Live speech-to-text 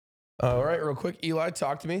All right, real quick. Eli,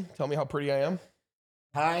 talk to me. Tell me how pretty I am.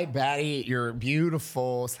 Hi, Batty. You're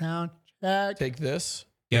beautiful. Sound check. Take this.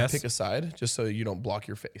 Yes. Pick a side just so you don't block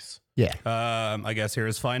your face. Yeah. I guess here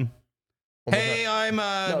is fine. One more Hey, time.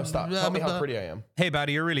 I'm No, stop. Tell me how pretty I am. Hey,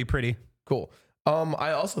 Batty, you're really pretty. Cool.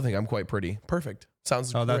 I also think I'm quite pretty. Perfect.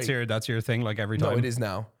 Sounds Oh, great. that's your thing. Like every time. No, it is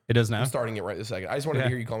now. It is now. I'm starting it right this second. I just wanted to Yeah.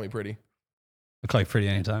 hear you call me pretty. Look like pretty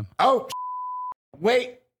anytime. Oh,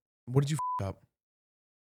 wait. What did you up?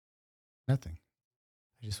 Nothing.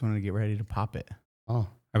 I just wanted to get ready to pop it. Oh,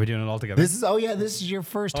 are we doing it all together? This is your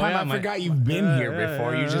first time. yeah, I forgot you've been here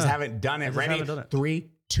before. You just haven't done it. just Ready? haven't done it. 3,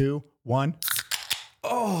 2, 1.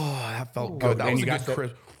 Oh, that felt good. That and was you a got good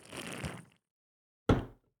crisp.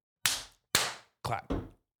 Clap.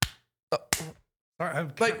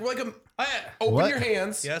 Like a. Open What? your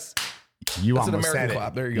hands. Yes. You That's an almost American said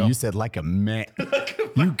clap. it. There you go. You said like a man.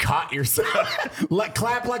 You caught yourself.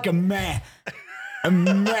 Clap like a man. A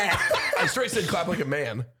man. I straight said clap like a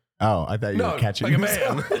man. Oh, I thought you No, were catching like a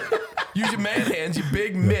yourself. man. Use your man hands, you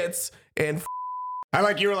big mitts, and I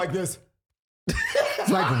like you were like this. It's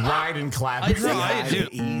like ride and clap. I tried,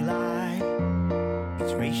 dude. Eli,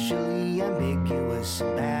 it's racially ambiguous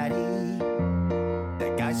and batty.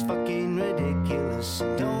 That guy's fucking ridiculous.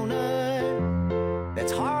 Donut,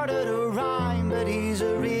 that's harder to rhyme, but he's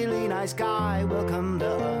a really nice guy. Welcome to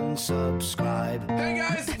Unsubscribe. Hey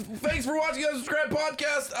guys, thanks for watching the Unsubscribe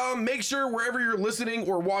podcast. Make sure wherever you're listening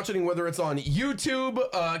or watching, whether it's on YouTube,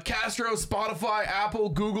 Castro, Spotify, Apple,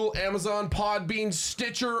 Google, Amazon, Podbean,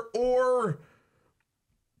 Stitcher, or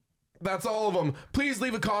that's all of them. Please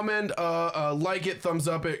leave a comment, like it, thumbs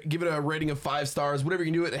up it, give it a rating of 5 stars, whatever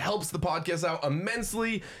you can do. It helps the podcast out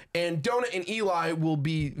immensely. And Donut and Eli will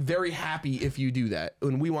be very happy if you do that.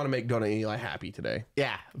 And we want to make Donut and Eli happy today.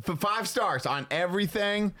 Yeah, for 5 stars on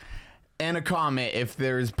everything and a comment if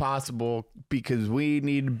there is possible, because we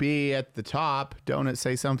need to be at the top. Don't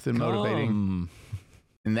say something motivating.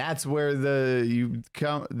 And that's where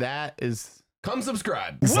that is. Come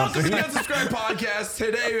subscribe. Welcome to the Unsubscribe podcast.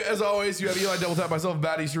 Today, as always, you have Eli Double Tap, myself,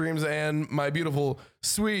 Batty Streams, and my beautiful,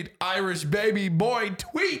 sweet Irish baby boy,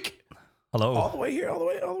 Tweak. Hello. All the way here, all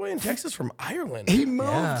the way in Texas from Ireland. He moved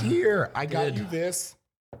Yeah. here. I got Good. you this.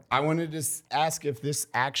 I wanted to ask if this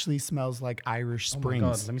actually smells like Irish Oh my Springs.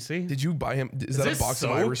 God, let me see. Did you buy him? Is that a this box of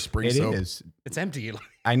soap? Irish Spring It soap? is. It's empty. Eli.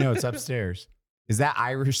 I know it's upstairs. Is that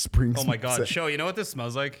Irish Springs? Oh my God. Show, you know what this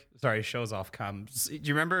smells like? Sorry, show's off cam. Do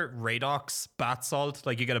you remember Radox bath salt?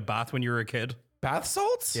 Like you get a bath when you were a kid? Bath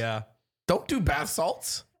salts? Yeah. Don't do bath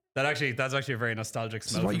salts. That's actually a very nostalgic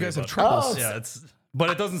This smell. is why for you me, guys have but- troubles. Yeah, but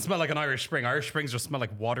it doesn't smell like an Irish Spring. Irish Springs just smell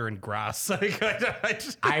like water and grass. Like, I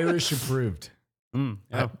just, Irish approved.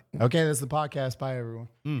 yeah. Okay, that's the podcast. Bye, everyone.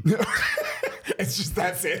 It's just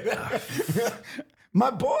that's it. My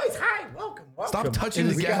boys, hi, welcome. Stop touching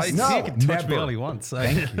the guests. No, He can touch me never. all he wants.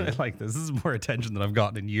 I like this. This is more attention than I've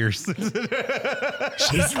gotten in years.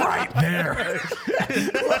 She's right there.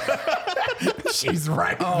 She's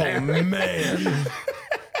right Oh, there. man.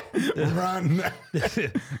 Run.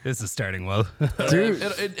 This is starting well. Dude.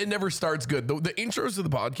 It never starts good. The intros to the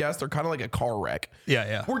podcast are kind of like a car wreck.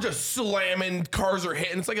 Yeah. We're just slamming, cars are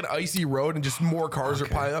hitting. It's like an icy road and just more cars are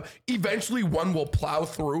piling up. Eventually one will plow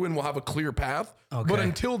through and we'll have a clear path. Okay. But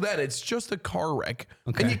until then, it's just a car wreck.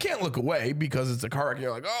 Okay. And you can't look away because it's a car wreck. And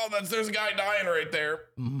you're like, oh, there's a guy dying right there.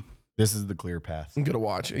 This is the clear path. I'm gonna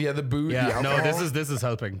watch. Yeah, the booze. Yeah. the No, alcohol. this is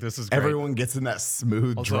helping. This is great. Everyone gets in that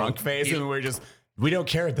smooth, Also, drunk phase, and we don't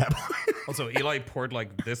care at that point. Also, Eli poured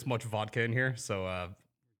like this much vodka in here, so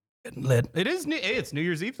getting lit. It's New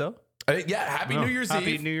Year's Eve though. Yeah, happy New Year's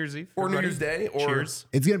Happy Eve. New Year's Eve Or New everybody. Year's Day. Or Cheers.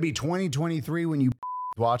 It's gonna be 2023 when you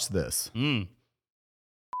watch this. Mm.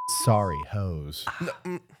 Sorry, hoes.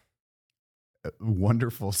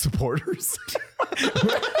 Wonderful supporters.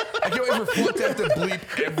 I can't wait for Flut to have to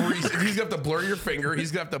bleep every. He's gonna have to blur your finger.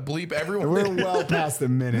 He's gonna have to bleep everyone. We're well past a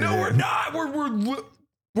minute. No, we're not.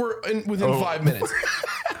 Within 5 minutes.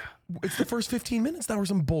 It's the first 15 minutes. Now we're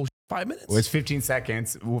some bullshit. 5 minutes. Well, it's 15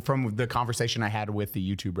 seconds from the conversation I had with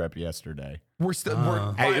the YouTube rep yesterday. We're still.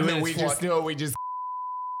 We're 5 minutes. We just.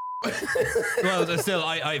 Well, still,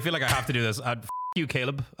 I feel like I have to do this. F you,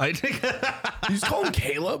 Caleb. I think. You just call him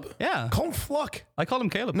Caleb? Yeah. Call him Fluck. I call him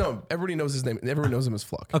Caleb. No, everybody knows his name. Everyone knows him as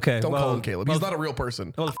Fluck. Okay, Don't well- call him Caleb. well, He's not a real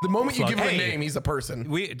person. well, The moment you Fluck. give him a Hey. name, he's a person.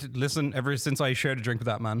 Listen. Ever since I shared a drink with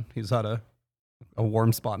that man, he's had a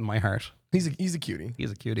warm spot in my heart. He's a cutie.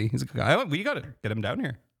 He's a cutie. He's a good guy. We got to get him down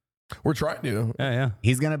here. We're trying to. Yeah.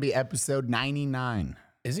 He's gonna be episode 99.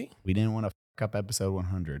 Is he? We didn't want to fuck up episode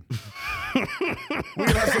 100. We're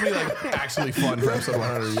gonna have somebody like actually fun for episode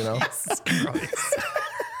 100. You know.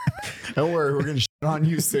 Don't worry, we're gonna shit on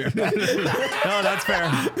you soon. No, that's fair.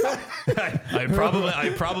 I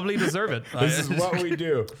probably deserve it. This is what we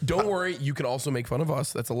do. Don't worry, you can also make fun of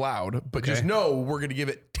us. That's allowed. But just know we're going to give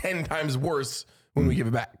it 10 times worse when we give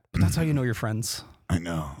it back. That's how you know your friends. I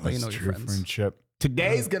know. That's know your true friends. friendship.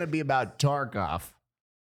 Today's gonna be about Tarkov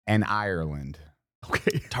and Ireland.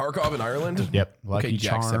 Okay. Tarkov in Ireland? Yep. Okay, Lucky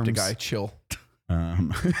Charms. Jacksepticeye, chill.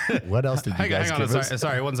 What else did you guys Hang on, give us?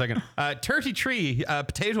 sorry, 1 second. 33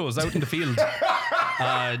 potatoes out in the field.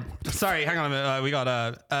 Sorry, hang on a minute. We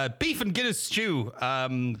got beef and Guinness stew.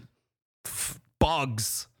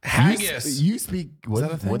 Bogs. Haggis. You speak.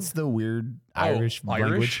 that a thing? What's the weird Irish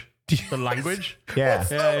language? The language? Yeah.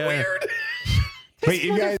 Weird. Wait,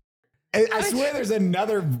 you guys. I swear there's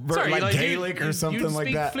another Sorry, like like, Gaelic you or something like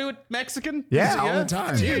speak that. fluent Mexican? Yeah, all the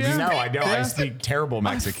time. Yeah. No, I don't. I Yeah. speak terrible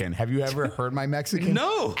Mexican. Have you ever heard my Mexican?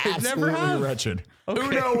 No, I never Absolutely have. wretched.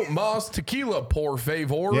 Uno mas tequila, por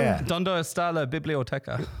favor. Yeah. Donde está la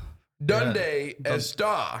biblioteca? Donde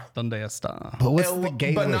está Donde está? But what's el the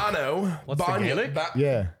Gaelic? banano? What's the Gaelic?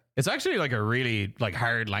 Yeah. It's actually like a really like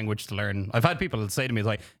hard language to learn. I've had people say to me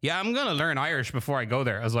like, "Yeah, I'm gonna learn Irish before I go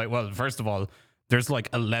there." I was like, "Well, first of all, there's like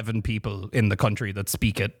 11 people in the country that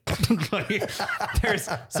speak it."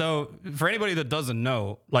 So for anybody that doesn't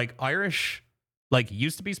know, like Irish, like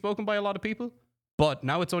used to be spoken by a lot of people, but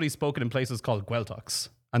now it's only spoken in places called Gaeltachts,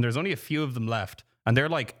 and there's only a few of them left, and they're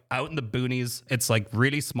like out in the boonies. It's like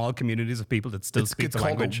really small communities of people that still speak It's the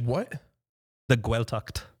called language. what? The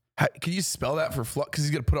Gaeltacht. Can you spell that for Fluck? Because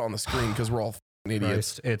he's going to put it on the screen because we're all f***ing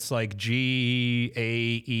idiots. It's like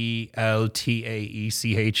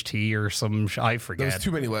GAELTAECHT or some. I forget. There's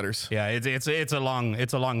too many letters. Yeah, it's a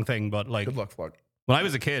long thing, but like Good luck, Fluck. when I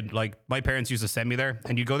was a kid, like my parents used to send me there,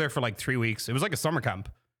 and you go there for like 3 weeks. It was like a summer camp,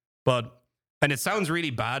 and it sounds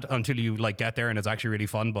really bad until you like get there, and it's actually really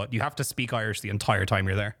fun. But you have to speak Irish the entire time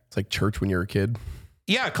you're there. It's like church when you're a kid.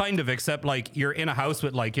 Yeah, kind of, except like you're in a house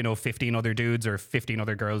with like 15 other dudes or 15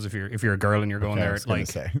 other girls if you're a girl and you're going Okay, I there. was gonna Like,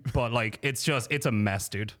 say. but like it's a mess,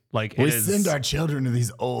 dude. Like We it is. send our children to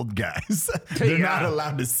these old guys. They're not Yeah.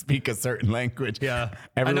 allowed to speak a certain language. Yeah,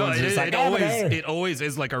 Everyone's I know, just like, it always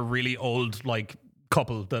is like a really old like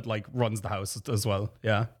couple that like runs the house as well.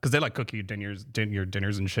 Yeah, because they like cook you dinners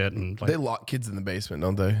and shit, and like They lock kids in the basement,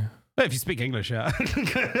 don't they? if you speak English, yeah.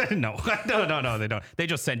 no, they don't. They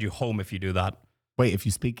just send you home if you do that. Wait, if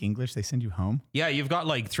you speak English, they send you home? Yeah, you've got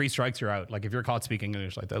like 3 strikes, you're out. Like if you're caught speaking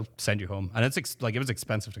English, like they'll send you home, and it's like it was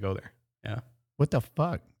expensive to go there. Yeah. What the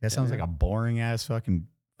fuck? That sounds like a boring ass fucking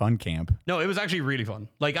fun camp. No, it was actually really fun.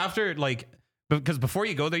 Like after like because before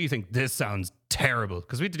you go there, you think this sounds terrible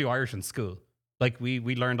because we had to do Irish in school. Like we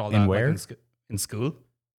learned all that. In like, where? in school.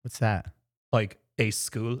 What's that? Like a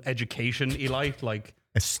school education, Eli. Like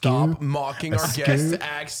A Stop stew? mocking A our stew? guest A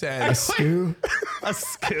accents. stew? a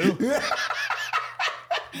school.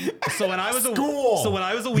 So when I was School.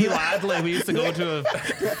 a wee lad, like we used to go to A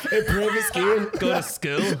private school? go to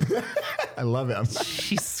school. I love it.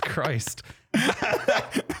 Jesus Christ.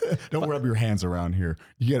 Don't rub your hands around here.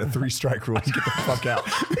 You get a 3-strike rule. You get the fuck out.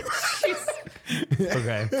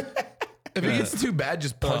 Okay. If it gets too bad,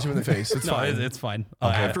 just punch him in the face. It's No, fine. it's fine.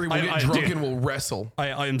 After we get drunk dude, and we'll wrestle.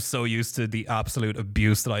 I am so used to the absolute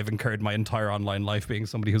abuse that I've incurred my entire online life being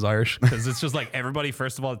somebody who's Irish. Because it's just like everybody,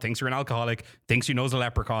 first of all, thinks you're an alcoholic, thinks you knows a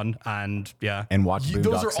leprechaun, and yeah. And watch Those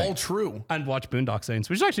Boondock are all Saints. true. And watch Boondock Saints,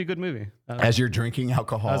 which is actually a good movie. As you're drinking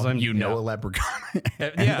alcohol, As I'm- you know yeah. a leprechaun.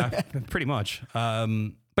 Yeah, pretty much.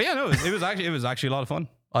 But yeah, no, it was actually a lot of fun.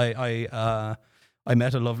 I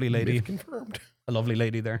met a lovely lady, Confirmed.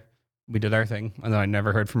 there. We did our thing, and then I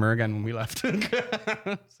never heard from her again when we left. So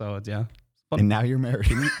it's, yeah, And now you're married.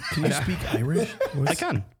 Can you speak Irish? I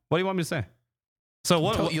can. What do you want me to say? So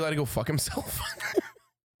what? Tell Eli to go fuck himself.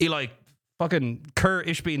 Eli, fucking Cur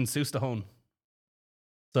Ishbeen Soustahone.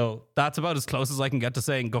 So that's about as close as I can get to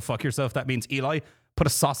saying go fuck yourself. That means Eli, put a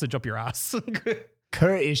sausage up your ass.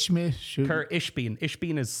 Cur Ishmi. Cur Ishbeen.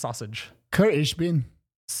 Ishbeen is sausage. Cur Ishbin.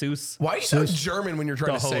 Sous. Why you sound German when you're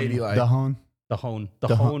trying to say it, Eli? Dahon. The hone. The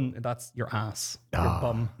The hone, that's your ass. Your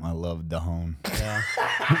bum. I love Dahon. Yeah.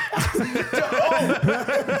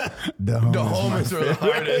 Dahon. The home is where the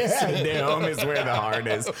heart is. The home is where the heart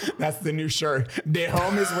is. That's the new shirt. The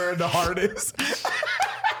home is where the heart is.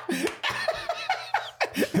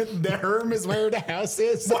 The herm is where the house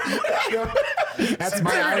is. That's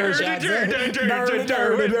my Irish accent.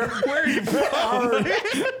 Where are you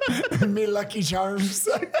from? Me Lucky Charms.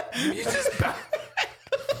 You just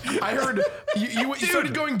I heard you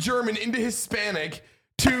started going German into Hispanic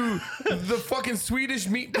to the fucking Swedish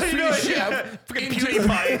chef. Fucking into-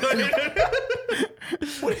 PewDiePie.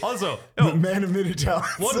 Also, no, Man of many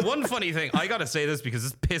talents. one funny thing, I gotta say this because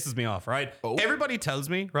this pisses me off, right? Oh. Everybody tells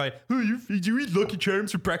me, right, oh, you eat Lucky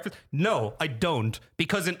Charms for breakfast. No, I don't.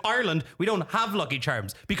 Because in Ireland, we don't have Lucky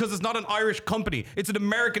Charms. Because it's not an Irish company. It's an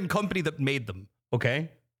American company that made them. Okay?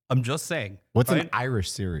 I'm just saying. What's right? an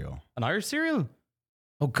Irish cereal? An Irish cereal?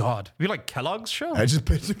 Oh God. We like Kellogg's show? I just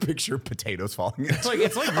picture potatoes falling into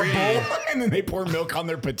it's like a really- bowl, and then they pour milk on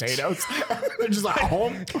their potatoes. They're just like,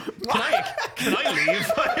 oh. Can I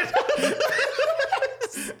leave?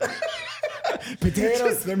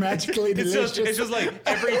 Potatoes, they're magically delicious. It's just like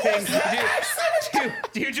everything.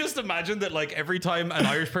 Do you just imagine that like every time an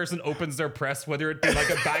Irish person opens their press, whether it be like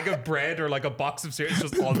a bag of bread or like a box of cereal, it's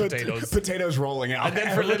just all potatoes. Potatoes rolling out. And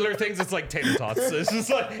then for littler things, it's like tater tots. It's just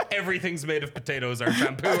like everything's made of potatoes. Our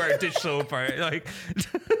shampoo, our dish soap, our like.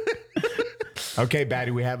 Okay,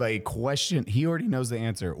 Batty, we have a question. He already knows the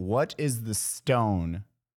answer. What is the stone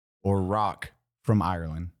or rock from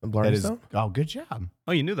Ireland? Blarney That is- Stone? Oh, good job.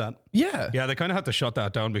 Oh, you knew that? Yeah. Yeah, they kind of had to shut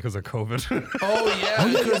that down because of COVID. Oh yeah.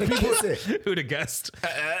 Because people. Kiss it. Who'd have guessed?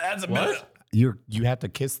 That's a What? You have to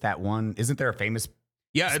kiss that one. Isn't there a famous?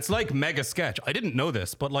 Yeah, it's like mega sketch. I didn't know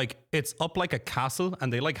this, but like it's up like a castle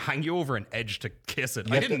and they like hang you over an edge to kiss it.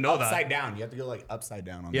 I didn't know upside that. down. You have to go like upside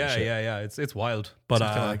down on that Yeah, shit. yeah. It's wild. But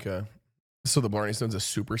Kinda like so the Blarney Stone's a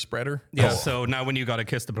super spreader. yeah, Oh. so now when you gotta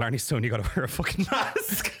kiss the Blarney Stone, you gotta wear a fucking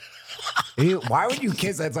mask. Ew, why would you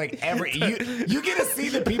kiss that? It's like you get to see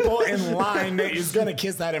the people in line that is gonna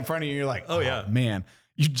kiss that in front of you. You're like, Oh, yeah. man.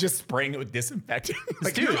 You just spraying it with disinfectant.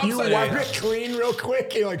 Like Dude, you upside wipe down. it clean real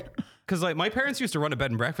quick. You're like, Because like my parents used to run a bed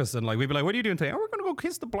and breakfast, and like we'd be like, "What are you doing today?" "Oh, we're gonna go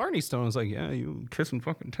kiss the Blarney Stone." It's like, "Yeah, you kissing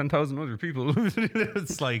fucking 10,000 other people."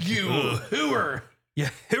 It's like You hooer. yeah,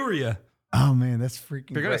 who are you? oh man, that's freaking.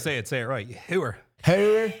 If you're gonna great. say it right. You who are?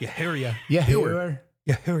 Hey, You who are you? yeah, Hooer.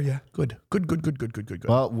 Yeah, who are you? Good.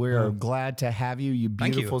 Well, we're glad to have you, you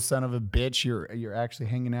Thank you. beautiful son of a bitch. You're actually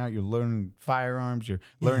hanging out. You're learning firearms. You're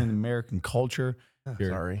learning American culture. You're,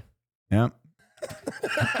 Sorry. Yep.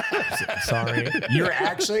 Sorry. You're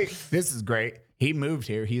actually. This is great. He moved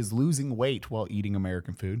here. He is losing weight while eating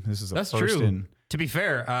American food. This is a That's first true. in To be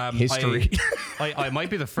fair, history. I might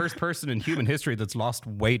be the first person in human history that's lost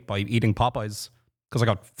weight by eating Popeyes because I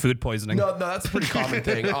got food poisoning. No, that's a pretty common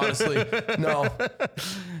thing, honestly. No.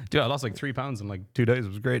 Dude, I lost like 3 pounds in like 2 days. It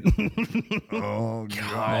was great. Oh God.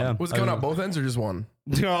 Yeah. Was it coming out both ends or just one?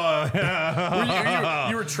 Oh,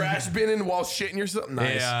 You were trash binning while shitting yourself?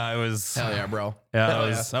 Nice. Yeah, it was. Hell yeah, bro. Yeah,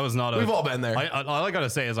 Hell that was not a. We've all been there. All I gotta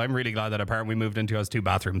say is I'm really glad that apartment we moved into has 2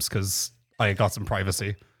 bathrooms because I got some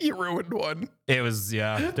privacy. You ruined one. It was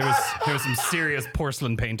there was some serious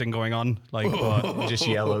porcelain painting going on, like but, Just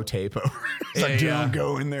yellow tape over. It's like, Yeah. don't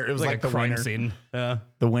go in there. It was like like a the crime winter. scene. Yeah.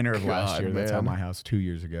 The winter of last God, year. That's how man. my house 2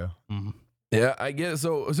 years ago. Yeah, I guess.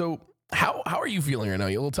 So how are you feeling right now?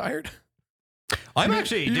 You a little tired? I'm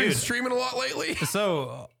actually, You've been dude. streaming a lot lately.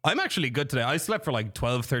 So I'm actually good today. I slept for like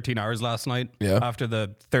 12, 13 hours last night. Yeah. After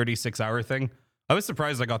the 36-hour thing, I was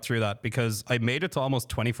surprised I got through that because I made it to almost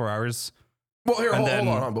 24 hours. Well, here, hold then-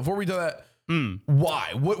 on. Before we do that, why?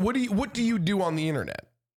 What do you do on the internet?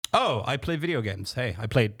 Oh, I play video games. Hey, I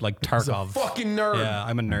played like He's a Tarkov. fucking nerd. Yeah,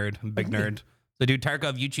 I'm a nerd. I'm a big nerd. So I do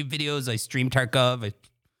Tarkov YouTube videos. I stream Tarkov. I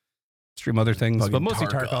stream other things, but mostly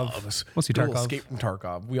Tarkov. Mostly Little Tarkov. Escape from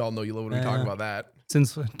Tarkov. We all know you love when we talk about that.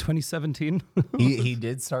 Since 2017. He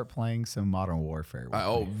did start playing some Modern Warfare. with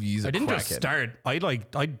Oh, me. he's a I didn't crackhead. just start. I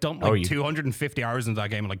dumped Oh, like you- 250 hours into that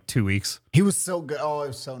game in like 2 weeks. He was so good. Oh, it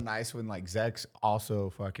was so nice when like Zex also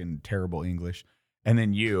fucking terrible English, and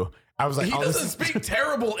then you. I was like, He oh, this doesn't is- speak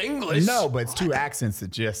terrible English. No, but it's 2 accents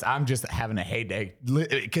that I'm just having a heyday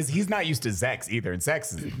because he's not used to Zex either, and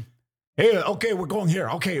Zex is. Hey, okay, we're going here.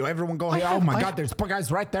 Okay, everyone go here. Oh my God, there's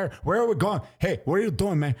guys right there. Where are we going? Hey, what are you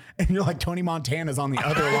doing, man? And you're like Tony Montana's on the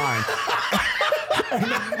other line.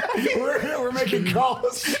 we're making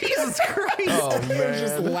calls. Jesus Christ! Oh, We're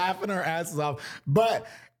just man. laughing our asses off. But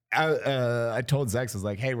I told Zex, I was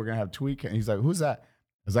like, hey, we're gonna have Tweak, and he's like, who's that?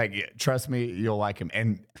 I was like, yeah, trust me, you'll like him.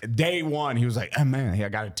 And day one, he was like, oh, man, I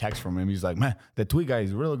got a text from him. He's like, man, the Tweet guy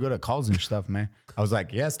is really good at calls and stuff, man. I was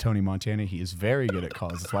like, yes, Tony Montana, he is very good at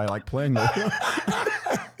calls. That's why I like playing with him.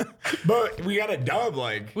 But we got a dub,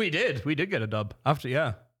 like. We did get a dub after.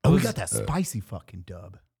 Yeah. Oh, we got that spicy fucking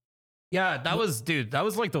dub. Yeah, that was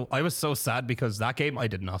like I was so sad because that game I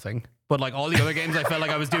did nothing. But like all the other games, I felt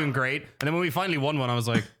like I was doing great. And then when we finally won one, I was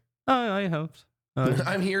like, oh, I helped.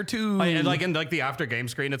 I'm here too. And like in like the after game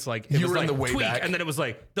screen, it's like it You was were in like the way tweak, back. and then it was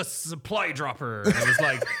like the supply dropper, and it was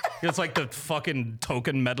like It's like the fucking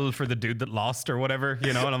token medal for the dude that lost or whatever,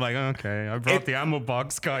 you know. And I'm like, okay, I brought the ammo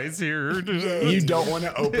box, guys. Here. You don't want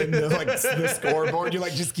to open the scoreboard. You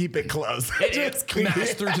like just keep it closed. Just Smash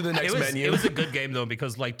through to the next menu. It was a good game though,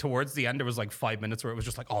 because like towards the end there was like 5 minutes where it was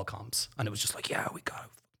just like all comms, and it was just like, yeah, we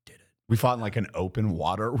did it. We fought in like an open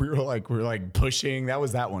water. We were like pushing. That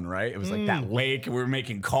was that one, right? It was like that lake. We were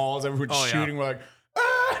making calls. Everyone shooting. We're like,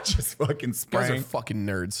 just fucking You guys spraying. are fucking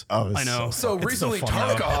nerds. Oh, it was I know. So It's recently, so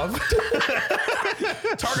fun, though.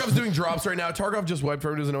 Tarkov's doing drops right now. Tarkov just wiped. For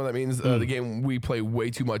everyone who doesn't know what that means, the game we play way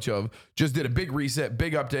too much of just did a big reset,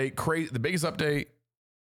 big update, the biggest update.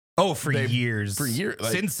 Oh, for years,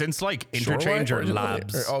 like, since like Interchange or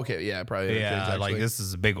Labs. Okay, yeah, probably. Yeah, like this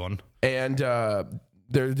is a big one. And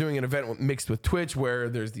they're doing an event mixed with Twitch where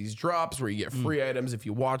there's these drops where you get free items if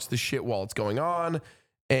you watch the shit while it's going on.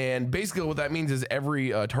 And basically what that means is every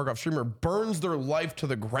Tarkov streamer burns their life to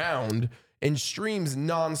the ground and streams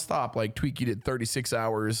nonstop. Like Tweaky did 36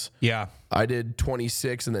 hours. Yeah. I did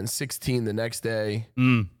 26 and then 16 the next day.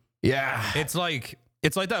 Yeah. It's like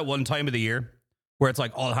that one time of the year where it's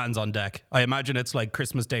like all hands on deck. I imagine it's like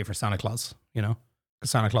Christmas Day for Santa Claus, you know?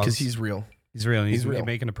 Because Santa Claus, Because he's real. he's real. He's real.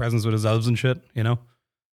 making the presents with his elves and shit, you know?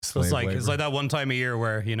 So Slave it's like that one time of year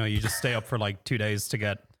where, you know, you just stay up for like 2 days to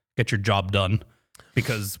get your job done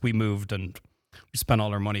because we moved and we spent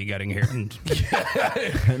all our money getting here. And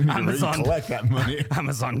Amazon collect that money.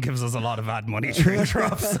 Amazon gives us a lot of ad money during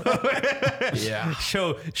drops. Yeah.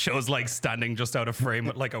 Shows like standing just out of frame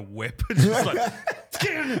with like a whip. Just like,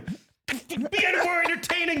 be any more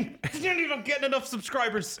entertaining. You're not getting enough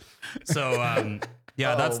subscribers. So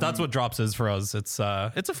yeah, that's what drops is for us. It's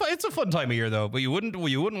a fun time of year though, but you wouldn't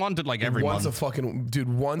want it like every Once month. a fucking dude,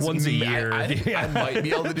 once a year. I might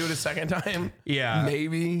be able to do it a second time. Yeah.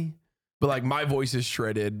 Maybe. But like my voice is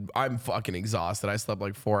shredded. I'm fucking exhausted. I slept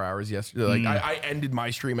like 4 hours yesterday. Like I ended my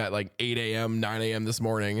stream at like 8 a.m., 9 a.m. this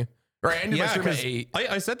morning. Or I ended my stream at 8.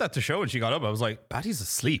 I said that to Show when she got up. I was like, Batty's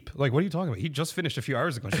asleep. Like, what are you talking about? He just finished a few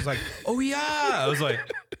hours ago. She's like, oh yeah. I was like,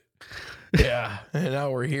 Yeah. And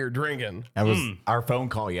now we're here drinking. That was our phone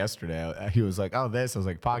call yesterday. He was like, "Oh, this." I was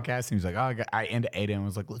like, "Podcast." And he was like, "Oh, I end at 8 a.m." I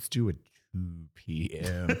was like, "Let's do it 2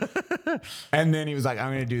 p.m." And then he was like,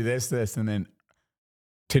 "I'm going to do this." And then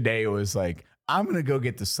today it was like, "I'm going to go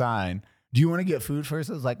get the sign. Do you want to get food first?"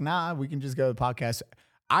 I was like, "Nah, we can just go to the podcast."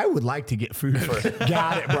 I would like to get food first.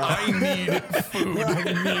 Got it, bro. I need food.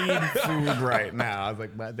 I need food right now. I was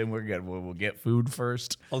like, but then we're good. We'll get food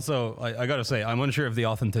first. also, I gotta say, I'm unsure of the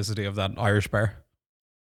authenticity of that Irish bar.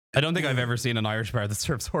 I don't think I've ever seen an Irish bar that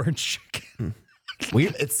serves orange chicken.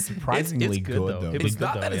 It's surprisingly It's good, though. though. It was It's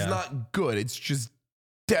not good, that though, it's yeah. not good. It's just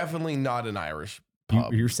definitely not an Irish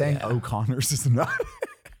pub. You're saying O'Connor's is not?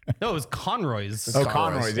 No, it was Conroy's. Oh,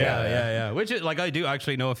 Conroy's, Yeah. Which is, like, I do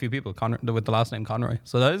actually know a few people with the last name Conroy,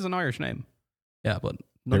 so that is an Irish name. Yeah, but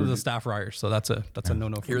none of the staff are Irish, so that's a no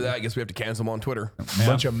for Hear me. that? I guess we have to cancel them on Twitter. A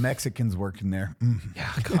bunch of Mexicans working there.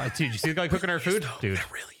 Yeah, God, dude, you see the guy cooking our food, dude?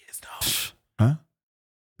 It really is though. Huh?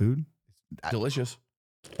 Food? Delicious.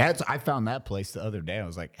 I found that place the other day. I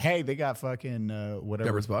was like, hey, they got fucking whatever.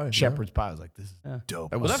 Shepherd's pie, yeah. Shepherd's pie. I was like, this is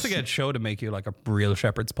dope. We'll have to get Show to make you like a real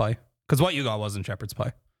shepherd's pie, because what you got wasn't shepherd's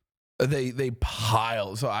pie. They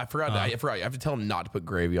pile. So I forgot. I forgot. You have to tell them not to put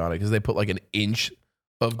gravy on it because they put like an inch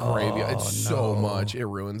of gravy. It's so much. It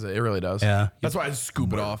ruins it. It really does. Yeah. That's why I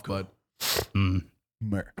scoop it off. But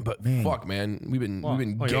Man. fuck, man, we've been you want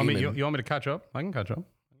gaming. me to catch up? I can catch up.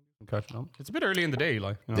 It's a bit early in the day,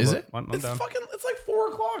 like. You know, Is but it? I'm It's down. fucking. It's like 4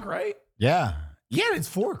 o'clock, right? Yeah. Yeah, it's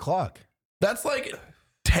 4 o'clock. That's like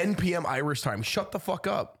 10 p.m. Irish time. Shut the fuck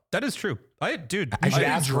up. That is true. I should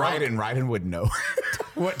ask drunk. Ryden. Ryden would know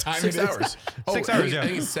what time 6 it is. hours. 6 hours, I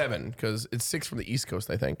think yeah. it's 7 because it's 6 from the East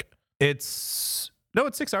Coast. I think. It's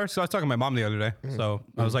 6 hours. So I was talking to my mom the other day. So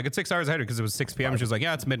I was like, it's 6 hours ahead because it was 6 p.m. She was like,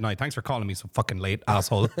 yeah, it's midnight. Thanks for calling me so fucking late,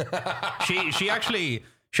 asshole. She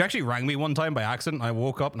actually rang me one time by accident. I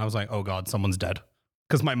woke up and I was like, oh God, someone's dead.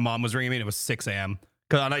 Because my mom was ringing me and it was 6 a.m.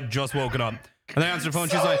 And I just woken up. And then I answered the phone.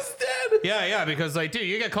 She's like, yeah, because like, dude,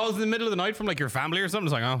 you get calls in the middle of the night from like your family or something.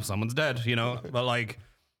 It's like, oh, someone's dead, you know? But like,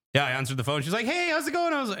 yeah, I answered the phone. She's like, hey, how's it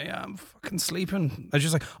going? I was like, yeah, I'm fucking sleeping. And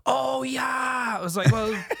she's like, oh yeah. I was like,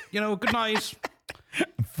 well, you know, good night.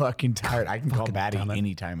 I'm fucking tired. I can call Batty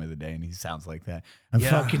any time of the day, and he sounds like that. I'm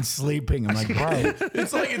fucking sleeping. I'm like, bro,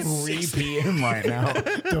 It's like it's 3 p.m. right now.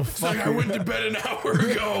 The fuck? I went to bed an hour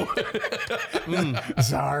ago.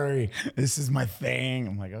 Sorry, this is my thing.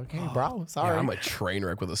 I'm like, okay, bro. Sorry. Yeah, I'm a train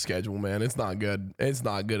wreck with a schedule, man. It's not good. It's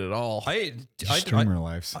not good at all. Streamer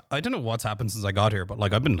lives. I don't know what's happened since I got here, but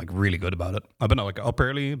like I've been like really good about it. I've been like up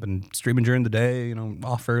early, been streaming during the day, you know,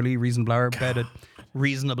 off early, reason blower, bed at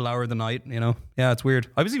reasonable hour of the night, you know? Yeah, it's weird.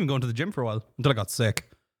 I was even going to the gym for a while until I got sick.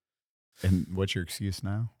 And what's your excuse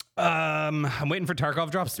now? I'm waiting for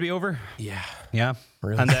Tarkov drops to be over. Yeah. Yeah.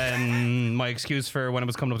 Really? And then my excuse for when it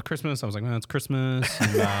was coming up to Christmas, I was like, it's Christmas.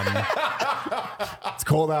 And, It's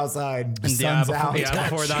cold outside. The and sun's before, out.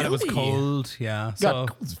 before that it was chilly. cold. Yeah. Got So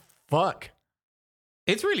cold as fuck.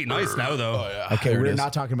 it's really nice now, though. Oh, yeah. Okay, There it we're is.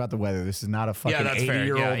 not talking about the weather. This is not a fucking Yeah, that's fair.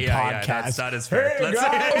 80-year-old Yeah, podcast. that is fair. Hey, Let's-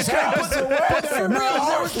 guys, how's the weather? But for real,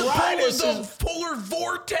 there was Arthritis the is- polar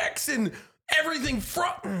vortex and everything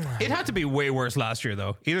from. It had to be way worse last year,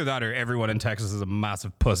 though. Either that or everyone in Texas is a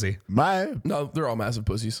massive pussy. No, they're all massive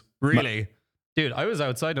pussies. Really? Dude, I was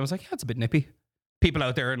outside and I was like, yeah, it's a bit nippy. People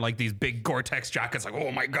out there in like these big Gore-Tex jackets, like,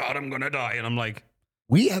 oh my God, I'm going to die. And I'm like,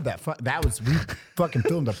 We had that. We fucking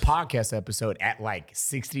filmed a podcast episode at like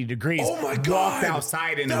 60 degrees. Oh my God. Walked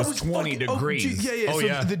outside and That it was 20 fucking- degrees. geez, yeah. Oh, So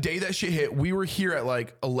yeah. the day that shit hit, we were here at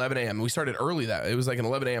like 11 a.m. We started early it was like an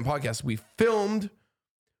 11 a.m. podcast. We filmed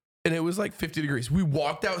and it was like 50 degrees. We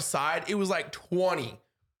walked outside. It was like 20.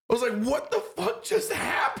 I was like, what the fuck just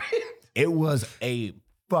happened? It was a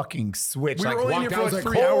fucking switch. We were like only walked here out, for I was like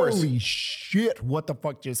like, 3 hours. holy shit, what the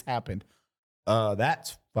fuck just happened?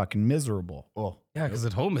 That's fucking miserable. Oh, yeah, because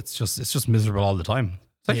at home it's just miserable all the time.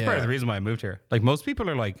 It's actually part of Yeah. the reason why I moved here. Like most people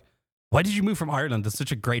are like, why did you move from Ireland? It's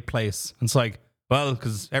such a great place. And it's like, well,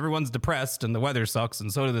 because everyone's depressed and the weather sucks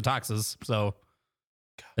and so do the taxes. So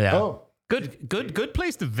yeah. Oh. Good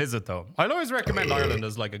place to visit though. I'd always recommend Ireland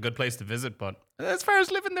as like a good place to visit, but as far as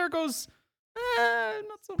living there goes,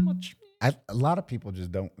 not so much. A lot of people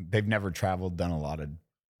just don't. They've never traveled, done a lot of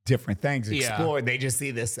different things, Yeah. explored. They just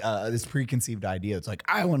see this this preconceived idea. It's like,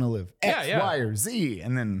 I want to live X, Yeah, yeah. Y, or Z,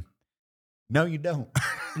 and then no, you don't.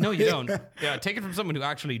 No, you don't. Yeah, take it from someone who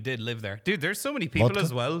actually did live there. Dude, there's so many people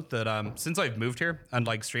as well that since I've moved here and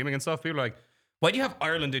like streaming and stuff, people are like, why do you have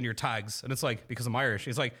Ireland in your tags? And it's like, because I'm Irish.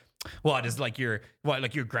 It's like, what is like your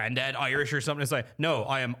granddad Irish or something? It's like, no,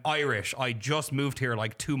 I am Irish. I just moved here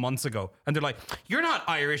like 2 months ago. And they're like, you're not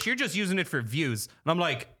Irish. You're just using it for views. And I'm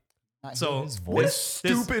like, so his What a voice.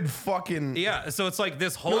 stupid fucking. yeah. So it's like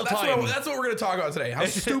this whole No, that's, time. that's what we're going to talk about today. How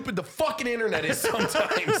stupid the fucking internet is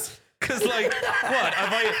sometimes. Cause like what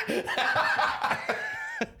have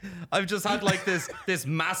I've just had like this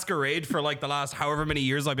masquerade for like the last however many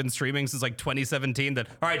years I've been streaming since like 2017 that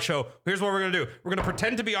all right, show, here's what we're gonna do. We're gonna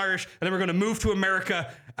pretend to be Irish and then we're gonna move to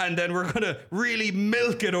America and then we're gonna really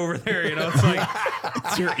milk it over there, you know? It's like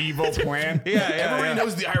It's your evil plan. yeah, Everybody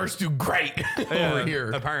knows the Irish do great over here.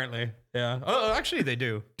 Apparently. Yeah. Oh, actually they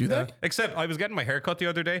do. Do they? Except I was getting my hair cut the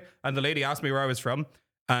other day and the lady asked me where I was from.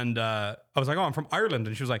 And I was like, oh, I'm from Ireland.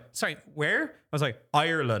 And she was like, sorry, where? I was like,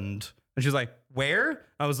 Ireland. And she was like, where?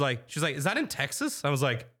 I was like, she's like, is that in Texas? I was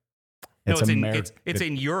like, no, it's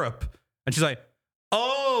in Europe. And she's like,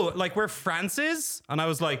 oh, like where France is? And I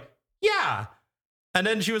was like, yeah. And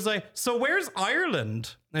then she was like, so where's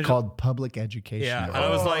Ireland? And she- Called public education. yeah. And I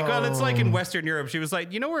was like, well, it's like in Western Europe. She was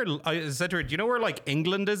like, you know where, I said to her, do you know where like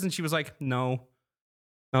England is? And she was like, no. And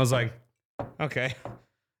I was like, okay.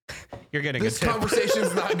 You're getting This a tip.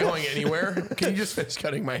 conversation's not going anywhere. Can you just finish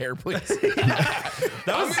cutting my hair, please? I'm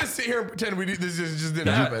going to sit here and pretend this just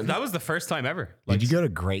didn't happen. That was the first time ever. Did you go to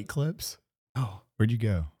Great Clips? Oh, Where'd you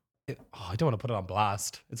go? I don't want to put it on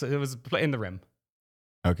blast. It was in the rim.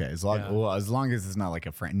 Okay, as long Yeah. as long as it's not like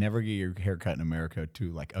a friend. Never get your hair cut in America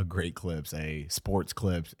to like a Great Clips, a Sports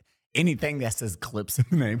Clips, anything that says Clips in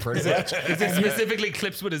the name. Pretty much. Is it specifically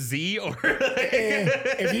clips with a Z or?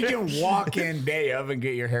 If you can walk in day of and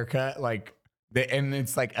get your hair cut, like, and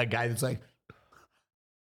it's like a guy that's like,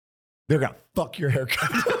 they're gonna fuck your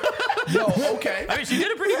haircut. No, okay. I mean, she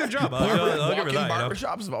did a pretty good job. I'll give her Walk-in that. You know?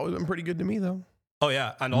 barbershops have always been pretty good to me, though. Oh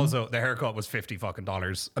yeah, and also the haircut was $50 fucking,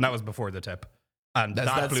 and that was before the tip, and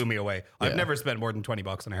that blew me away. I've yeah. never spent more than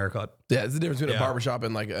 $20 on a haircut. Yeah, it's the difference between Yeah. a barbershop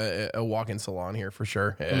and like a walk-in salon here for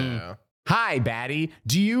sure. Yeah. Hi, baddie.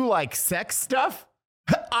 Do you like sex stuff?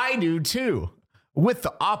 I do too. With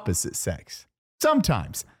the opposite sex.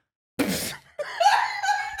 Sometimes.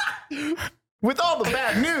 With all the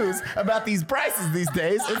bad news about these prices these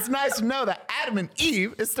days, it's nice to know that Adam and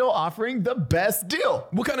Eve is still offering the best deal.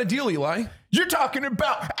 What kind of deal, Eli? You're talking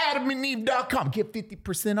about adamandeve.com. Get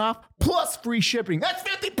 50% off plus free shipping. That's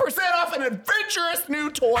 50% off an adventurous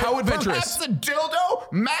new toy. How adventurous? Perhaps a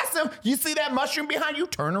dildo, massive. You see that mushroom behind you?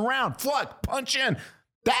 Turn around, plug, punch in.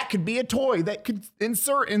 That could be a toy that could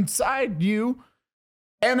insert inside you,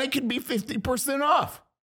 and it could be 50% off.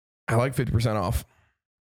 I like 50% off.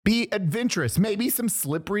 Be adventurous, maybe some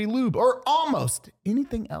slippery lube, or almost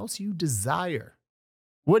anything else you desire.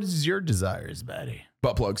 What is your desires, Betty?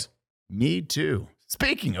 Butt plugs. Me too.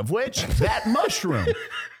 Speaking of which, that mushroom.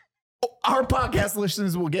 our podcast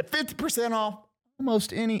listeners will get 50% off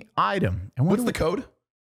almost any item. And What's the code?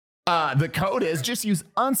 The code is just use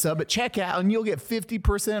unsub at checkout and you'll get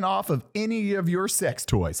 50% off of any of your sex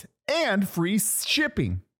toys and free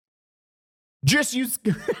shipping. Just use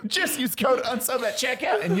code unsub at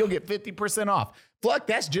checkout and you'll get 50% off. Fuck,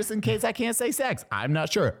 that's just in case I can't say sex. I'm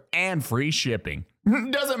not sure. And free shipping.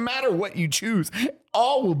 Doesn't matter what you choose.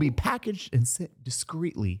 All will be packaged and sent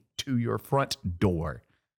discreetly to your front door.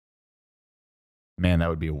 Man, that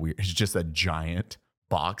would be it's just a giant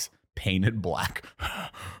box painted black.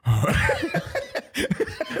 I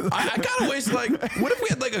kind of wish, like, what if we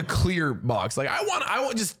had like a clear box? Like, I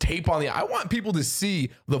want just tape on I want people to see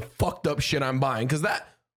the fucked up shit I'm buying. Cause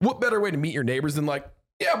what better way to meet your neighbors than like,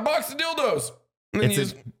 yeah, a box of dildos. And then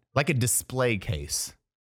It's like a display case.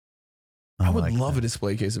 I would love a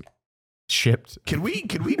display case of shipped. Can we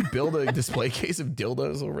build a display case of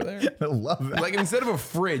dildos over there? I love that. Like, instead of a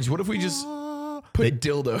fridge, what if we just put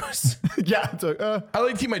dildos? Yeah, it's like, I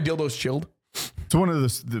like to keep my dildos chilled. it's one of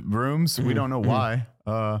the rooms. We don't know why.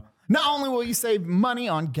 Not only will you save money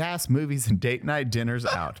on gas, movies, and date night dinners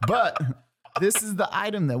out, but this is the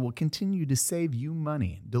item that will continue to save you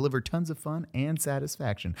money, deliver tons of fun and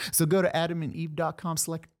satisfaction. So go to adamandeve.com,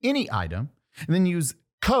 select any item, and then use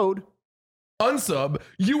code Unsub,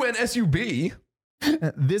 UNSUB.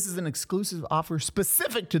 This is an exclusive offer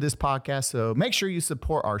specific to this podcast, so make sure you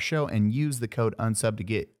support our show and use the code unsub to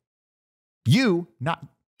get you not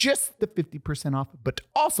just the 50% off, but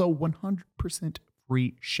also 100%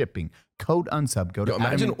 free shipping. Code unsub. Go to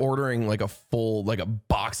Imagine ordering like a full, like a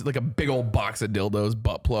box, like a big old box of dildos,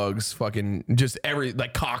 butt plugs, fucking just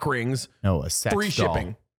like cock rings. No, a sex free doll.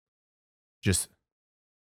 shipping. Just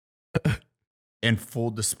in full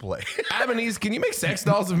display. Adam and Eve, can you make sex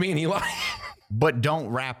dolls of me and Eli? But don't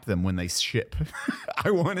wrap them when they ship. I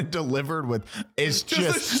want it delivered with it's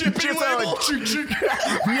Just a shipping label.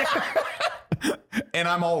 And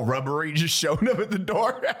I'm all rubbery, just showing up at the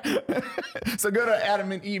door. So go to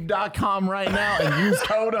adamandeve.com right now and use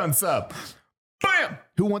code unsub. Bam!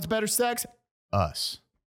 Who wants better sex? Us.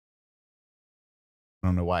 I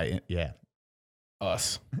don't know why. Yeah.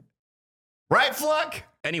 Us. Right, Fluck?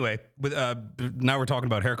 Anyway, with now we're talking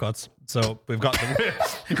about haircuts. So we've got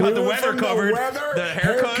the weather covered. The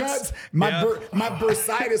haircuts. My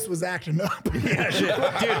bursitis was acting up. Yeah, shit.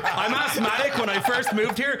 Dude, I'm asthmatic. When I first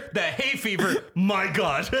moved here, the hay fever, my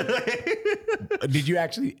God. Did you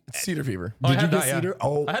actually? Cedar fever. I Did you had get that, yeah. cedar?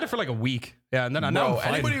 Oh, I had it for like a week. Yeah, and then now No, I'm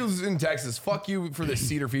fine. anybody who's in Texas, fuck you for the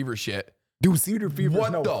cedar fever shit. dude, cedar fever What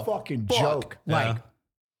is no the fucking fuck? joke. Yeah. Like,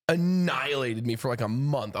 Annihilated me for like a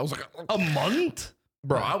month. I was like, A month?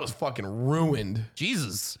 bro, I was fucking ruined.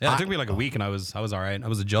 Jesus. Yeah, it took me like a week and I was all right. I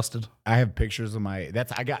was adjusted. I have pictures of I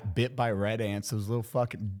got bit by red ants. Those little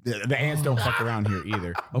fucking, the ants don't fuck around here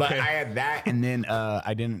either. But Okay. I had that, and then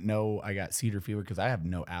I didn't know I got cedar fever because I have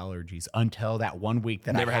no allergies until that 1 week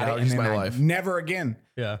that Never I had had it, allergies and in then my I life. never again.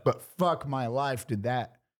 Yeah. But fuck my life, did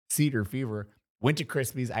that cedar fever. Went to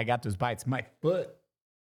Crispy's. I got those bites. My foot,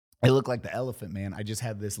 it looked like the elephant, man. I just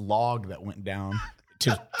had this log that went down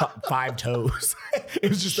to 5 toes. It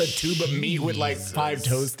was just a tube of meat with like 5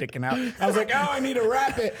 toes sticking out. I was like, oh, I need to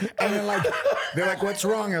wrap it. And then like, they're like, what's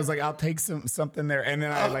wrong? I was like, I'll take something there. And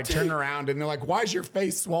then I like turn around and they're like, why is your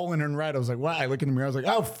face swollen and red? I was like, what? I look in the mirror. I was like,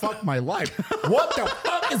 oh, fuck my life. What the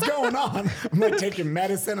fuck is going on? I'm like taking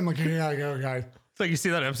medicine. I'm like, yeah, I go, guys. It's like you see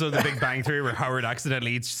that episode of The Big Bang Theory where Howard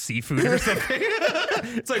accidentally eats seafood or something.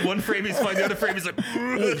 It's like one frame he's fine, the other frame he's like,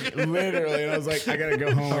 Literally. And I was like, I gotta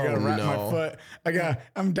go home. I gotta wrap my foot.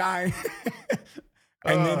 I'm dying.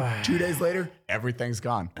 And then 2 days later, everything's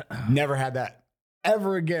gone. Never had that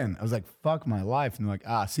ever again. I was like, fuck my life. And they're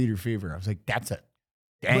like, cedar fever. I was like, that's it.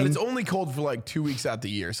 But it's only cold for like 2 weeks out the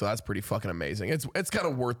year, so that's pretty fucking amazing. It's kind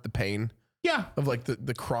of worth the pain. yeah, Of like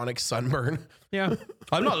the chronic sunburn. yeah.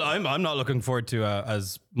 I'm not looking forward to,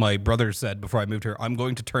 as my brother said before I moved here, I'm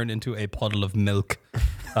going to turn into a puddle of milk.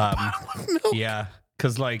 Yeah.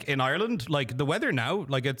 Cause like in Ireland, like the weather now,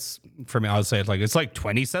 like it's, for me, I'll say it like, it's like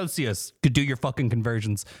 20 Celsius. Could do your fucking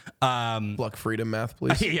conversions. Pluck freedom math,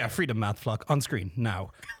 please. Yeah, freedom math flock on screen now.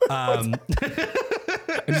 I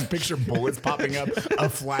just picture bullets popping up, a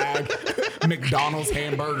flag, McDonald's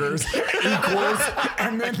hamburgers equals,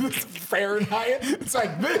 and then this Fahrenheit. It's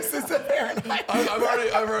like, this is a Fahrenheit. I've already.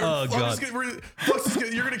 Oh, Flux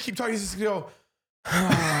God. you're gonna keep talking. He's just gonna go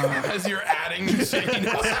as you're adding shit. You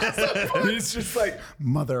know? He's just like,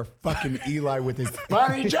 motherfucking Eli with his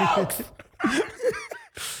funny jokes.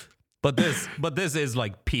 But this is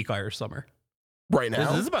like peak Irish summer. Right This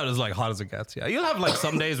now, is about as like hot as it gets. Yeah, you'll have like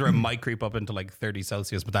some days where it might creep up into like 30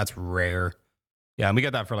 Celsius, but that's rare. Yeah, and we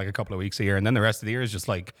get that for like a couple of weeks a year, and then the rest of the year is just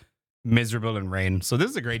like miserable in rain. So this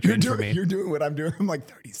is a great change for me. You're doing what I'm doing. I'm like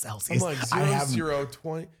 30 I'm Celsius. like I 0, have 0,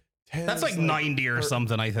 20, 10. That's like 90 or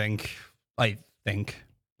something, I think.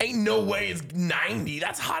 Ain't no way it's 90.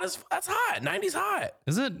 That's hot. 90's hot.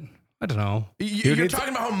 Is it? I don't know. You're it's-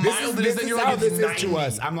 talking about how this mild is- it is, this and you're how like, this it's is 90. to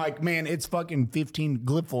us. I'm like, man, it's fucking 15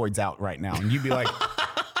 glyphoids out right now. And you'd be like,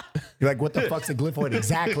 you're like, what the fuck's a glyphoid?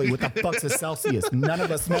 Exactly. What the fuck's a Celsius? None of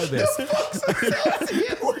us know this. A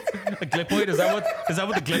glyphoid? Is that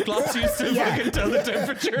what the glip-glops used to Yeah. fucking tell the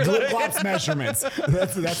temperature? Glip-glops measurements.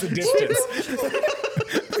 That's a distance.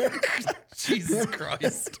 Jesus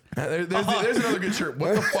Christ. There's another good shirt.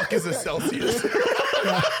 What the fuck is a Celsius?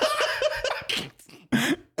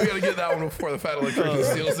 We gotta get that one before the fat electrician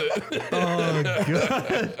steals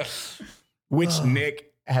it. Which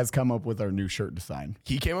Nick has come up with our new shirt design.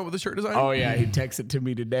 He came up with the shirt design. Oh yeah, he texted to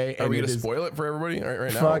me today. Are we it gonna is- spoil it for everybody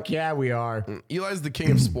right now? Fuck yeah, we are. Eli's the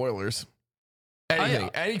king of spoilers. Anything,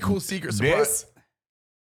 any cool secret surprise? This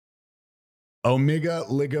Omega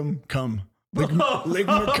Ligum Cum.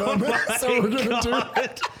 Ligma Cum. That's what we're gonna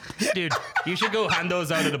do. Dude, you should go hand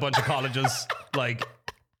those out at a bunch of colleges. Like,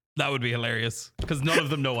 that would be hilarious. Because none of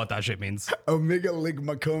them know what that shit means. Omega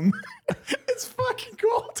Ligma Cum. It's fucking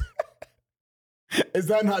gold. Is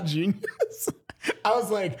that not genius? I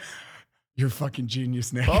was like, you're fucking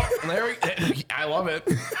genius, Nick. Oh, there I love it.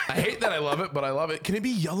 I hate that I love it, but I love it. Can it be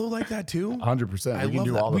yellow like that too? 100%. I We can love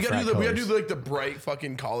do that. all the We gotta frat do we gotta colors. do like the bright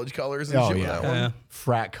fucking college colors and Oh, shit yeah. with that one. Yeah.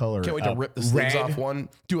 Frat color. Can't wait to rip the sleeves red. off one.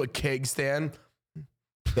 Do a keg stand.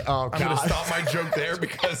 Oh, I'm gonna God. stop my joke there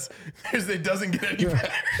because it doesn't get any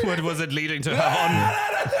better. What was it leading to have on?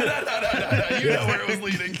 No. You know where it was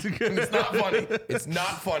leading. It's not funny. It's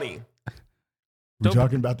not funny. We're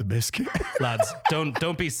talking about the biscuit. Lads,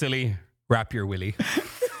 don't be silly. Wrap your willy.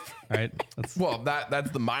 All right? That's, Well,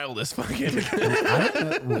 that's the mildest fucking. I don't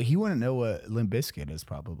know. Well, he wouldn't know what Limp Biscuit is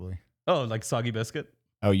probably. oh, like soggy biscuit?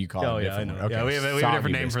 Oh, you call Oh, it a yeah, I different know. one. Yeah, we have a Soggy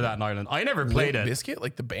different name for Biscuit. that in Ireland. I never played it. Biscuit,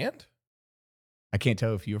 like the band. I can't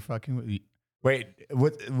tell if you're fucking with. Wait,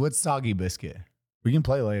 what's Soggy Biscuit? We can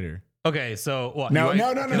play later. Okay, so what? No, you-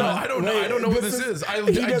 no. No, I don't know. I don't know what this is.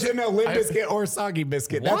 He doesn't know Limp Biscuit or Soggy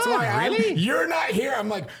Biscuit. That's What? why Really? you're not here. I'm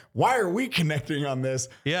like, why are we connecting on this?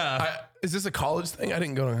 Yeah. Is this a college thing? I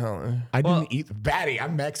didn't go to college. I Well- didn't eat. Batty,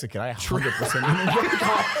 I'm Mexican. I 100% didn't go to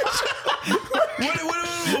college.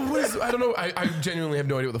 What is? I don't know. I genuinely have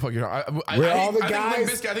no idea what the fuck you're talking. We're I all the think Limp guys-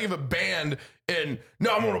 Bizkit, I think of a band, and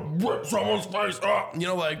no, I'm gonna rip someone's face up. You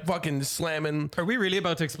know, like fucking slamming. Are we really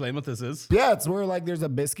about to explain what this is? Yeah, it's where like there's a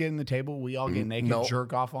biscuit in the table. We all get naked, no.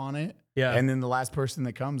 jerk off on it. Yeah. And then the last person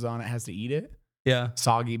that comes on it has to eat it. Yeah.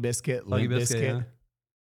 Soggy biscuit, Limp biscuit. yeah.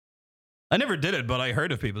 I never did it, but I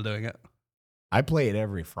heard of people doing it. I play it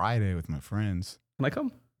every Friday with my friends. Can I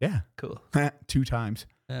come? Yeah. Cool. 2 times.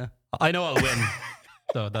 Yeah. I know I'll win.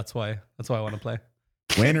 So that's why I want to play.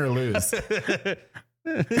 Win or lose. Hey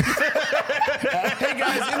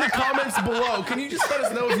guys, in the comments below, can you just let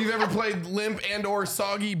us know if you've ever played Limp and or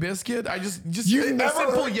Soggy Biscuit? I just You've it's never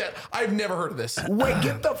simple heard- yet. I've never heard of this. Wait,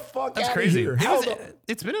 get the fuck That's out crazy. of here.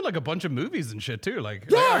 It's been in like a bunch of movies and shit too. Like,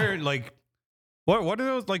 Yeah. I heard, like what are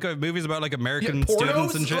those like movies about like American Yeah, pornos?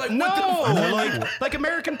 students and shit? Like, no, what the like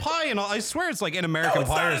American Pie and all. I swear it's like in American It's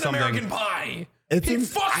Pie not or an something. American Pie. It's He in,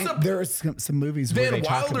 fucks up there are some movies where Van they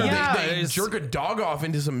talk Wilder. about Yeah, They it's- jerk a dog off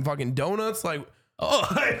into some fucking donuts. Like, Oh,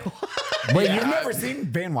 Wait, Yeah. you've never seen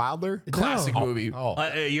Van Wilder? classic movie.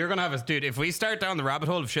 Oh, you're gonna have us, dude. If we start down the rabbit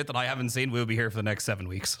hole of shit that I haven't seen, we'll be here for the next 7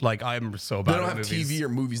 weeks. Like I'm so They bad don't at have movies. TV or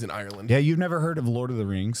movies in Ireland. yeah, you've never heard of Lord of the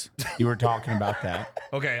Rings? You were talking about that.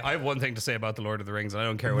 Okay, I have one thing to say about the Lord of the Rings, and I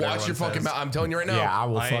don't care what Watch everyone your fucking says. mouth. I'm telling you right now. Yeah, I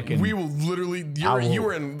will fucking. We will literally. I will- You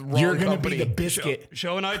were in wrong You're gonna company. be the biscuit.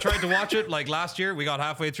 Show and I tried to watch it like last year. We got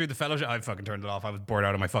halfway through the Fellowship. I fucking turned it off. I was bored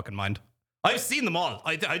out of my fucking mind. I've seen them all.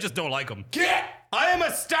 I just don't like them. Get! I am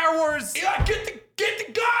a Star Wars. Eli, get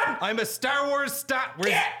the gun! I'm a Star Wars stat.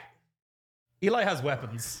 Eli has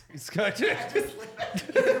weapons. He's got Drive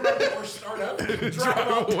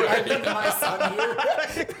away. My son here.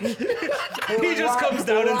 He just comes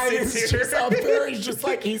down and Ryan sits is here. just up there. He's just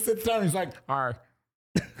like, he sits down. He's like, all right.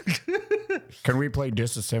 Can we play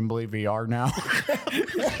disassembly VR now?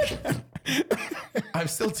 I'm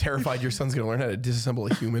still terrified your son's gonna learn how to disassemble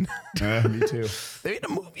a human. Me too. They made a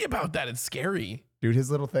movie about that. It's scary. Dude,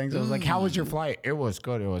 his little things. I was like, how was your flight? It was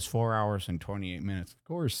good. It was 4 hours and 28 minutes. Of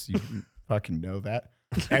course, you didn't fucking know that.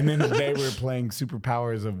 And then today we were playing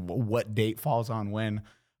superpowers of what date falls on when. I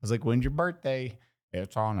was like, when's your birthday?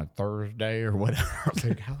 It's on a Thursday or whatever. I was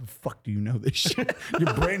like, how the fuck do you know this shit?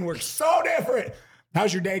 Your brain works so different.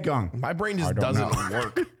 How's your day going? My brain I just don't doesn't know.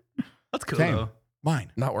 work. That's cool Same. though.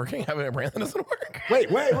 Mine. Not working? Having a brand that doesn't work?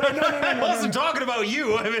 Wait. No. I wasn't talking about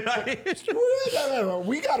you. I mean, No.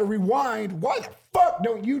 We got to rewind. Why the fuck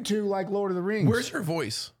don't you two like Lord of the Rings? Where's your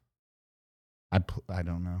voice? I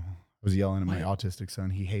don't know. I was yelling at my autistic son.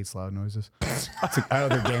 He hates loud noises. It's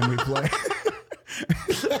another game we play.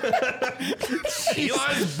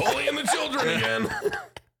 Eli's bullying the children again.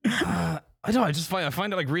 I don't know. I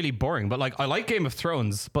find it like really boring. But like, I like Game of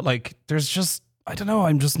Thrones. But like, there's just, I don't know.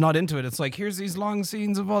 I'm just not into it. It's like, here's these long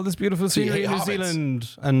scenes of all this beautiful you scenery hate in New hobbits. Zealand,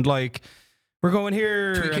 and like, we're going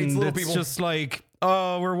here, Tweet hates and little it's people. just like,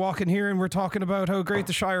 oh, we're walking here, and we're talking about how great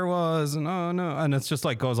the Shire was, and oh no, and it's just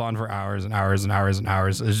like goes on for hours and hours and hours and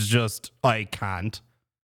hours. It's just, I can't.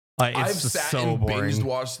 It's I've just sat so and boring. binged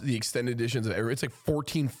watched the extended editions of every. It's like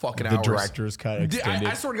 14 fucking The hours. director's cut extended.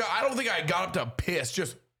 I swear to God, I don't think I got up to piss.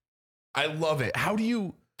 Just, I love it. How do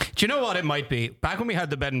you? Do you know what it might be? Back when we had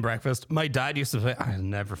the bed and breakfast, my dad used to say, I'll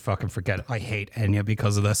never fucking forget it. I hate Enya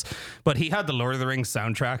because of this. But he had the Lord of the Rings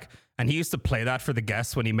soundtrack, and he used to play that for the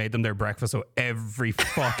guests when he made them their breakfast. So every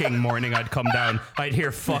fucking morning I'd come down, I'd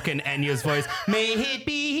hear fucking Enya's voice. May it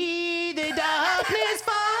be the darkness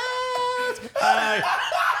falls.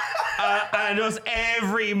 And just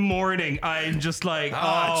every morning, I'm just like,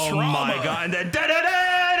 oh trauma. my God. And then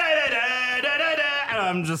and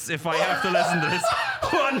I'm just, if I have to listen to this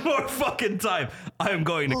one more fucking time, I'm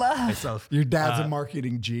going to kill myself. Your dad's a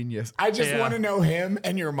marketing genius. I just yeah. want to know him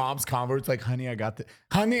and your mom's convo. It's like, honey, I got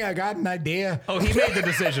an idea. Oh, he made the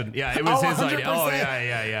decision. Yeah, it was Oh, his idea. Oh,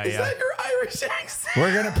 100%. Is yeah. that your Irish accent?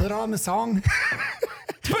 We're gonna put on the song.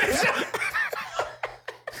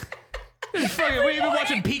 Fucking, what, you been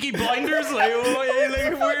watching Peaky Blinders? Like,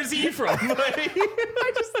 where's he from?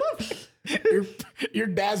 I just love it. Your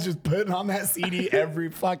dad's just putting on that CD every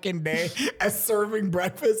fucking day as serving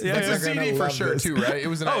breakfast. Yeah, He's It's like, a "They're gonna CD for love sure this." too, right? It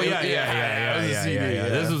was an Oh it yeah. was a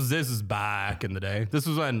CD, This is back in the day. This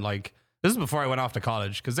was when this is before I went off to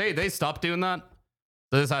college, because they stopped doing that.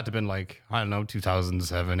 This had to have been like, I don't know,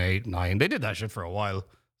 2007, 8, 9. They did that shit for a while.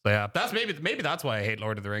 So yeah, that's maybe that's why I hate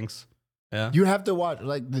Lord of the Rings. Yeah. You have to watch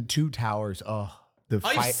like the Two Towers. Oh, the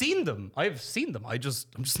I've fight. seen them. I'm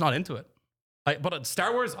just not into it. But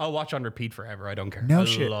Star Wars, I'll watch on repeat forever. I don't care. No I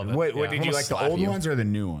shit. love it. What Yeah. did you like? The slap old you. ones or the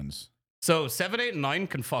new ones? So 7, 8, and 9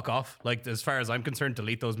 can fuck off. Like, as far as I'm concerned,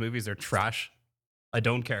 delete those movies. They're trash. I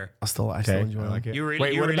don't care. I still Okay, enjoy I like it. You really-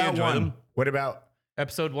 Wait, you what really about enjoy one? them? What about?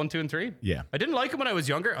 Episode 1, 2, and 3. Yeah. I didn't like them when I was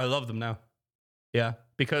younger. I love them now. Yeah,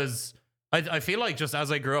 because I feel like just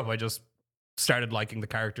as I grew up, I just started liking the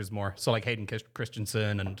characters more. So like Hayden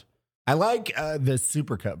Christensen and I like the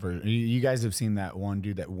supercut version. You guys have seen that one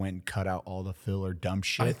dude that went and cut out all the filler dumb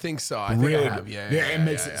shit. I think so. I think Really I have. good. Yeah, it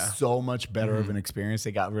makes it yeah. so much better of an experience.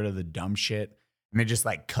 They got rid of the dumb shit and they just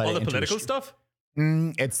like cut all it the into political a sh- stuff.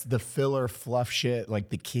 It's the filler fluff shit, like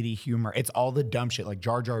the kitty humor. It's all the dumb shit, like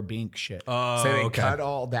Jar Jar Binks shit. Oh, so they okay. cut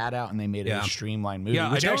all that out and they made it Yeah. a streamlined movie, Yeah,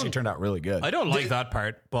 I which actually don't- turned out really good. I don't like that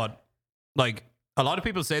part, but like a lot of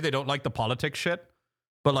people say they don't like the politics shit.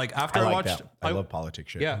 But like after I, like watched, that. I love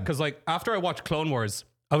politics shit. yeah, because like after I watched Clone Wars,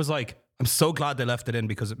 I was like, I'm so glad they left it in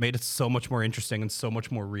because it made it so much more interesting and so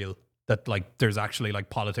much more real that like there's actually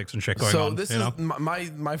like politics and shit going So on. this you is know?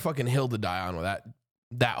 my fucking hill to die on with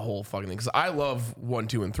that whole fucking thing, because I love 1,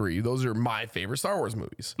 2, and 3. Those are my favorite Star Wars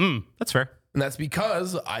movies, That's fair. and that's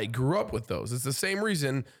because I grew up with those. It's the same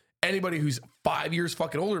reason anybody who's 5 years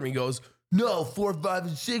fucking older than me goes, no, 4, 5,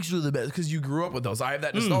 and 6 are the best, because you grew up with those. I have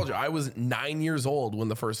that nostalgia. I was 9 years old when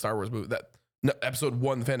the first Star Wars movie, episode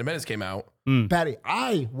 1, The Phantom Menace, came out. Patty,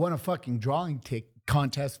 I won a fucking drawing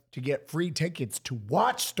contest to get free tickets to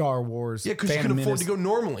watch Star Wars. Yeah, because you Phantom could afford Menace. to go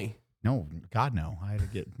normally. No, God, no. I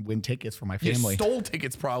had to win tickets for my You family. stole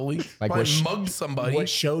tickets probably. Like Probably what mugged somebody. What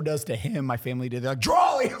show does to him, my family did. They're like,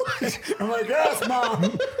 Drawley! I'm like, yes, Mom.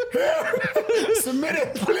 Here, submit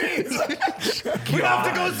it, please. We have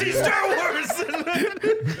to go see Star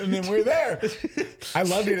Wars. And then we're there. I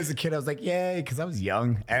loved it as a kid. I was like, yay, because I was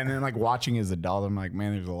young. And then like watching as an adult, I'm like,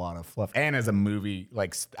 man, there's a lot of fluff. And as a movie,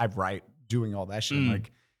 like I write, doing all that shit, I'm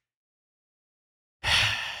like,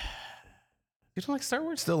 You don't like Star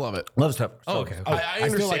Wars? Still love it. love stuff. Oh, okay. I I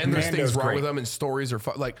still understand like there's Mando's things wrong great. with them and stories are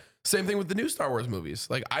like same thing with the new Star Wars movies.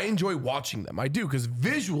 Like I enjoy watching them. I do because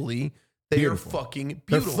visually they Beautiful. are fucking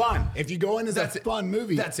They're beautiful. fun. If you go in as That's a it. fun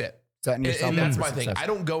movie, That's it. setting yourself And up that's for my thing. success. I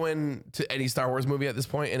don't go into any Star Wars movie at this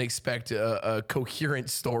point and expect a coherent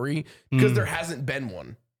story because there hasn't been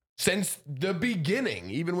one since the beginning.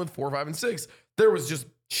 Even with 4, 5, and 6, there was just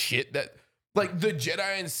shit that like the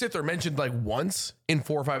Jedi and Sith are mentioned like once in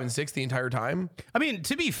 4, 5, and 6 the entire time. I mean,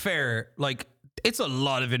 to be fair, like it's a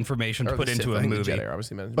lot of information to Or put the into Sith. a I think movie. The Jedi are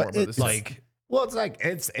obviously mentioned But more, but it's the Sith- Like Well, it's like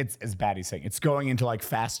it's as Batty's saying. It's going into like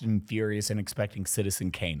Fast and Furious and expecting Citizen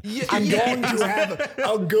Kane. Yeah, I'm yeah. going to have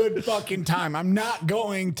a good fucking time. I'm not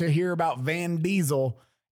going to hear about Van Diesel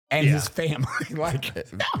and his family. Like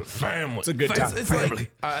Family. It's a good time. It's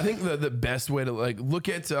like I think the best way to like look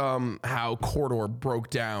at how Corridor broke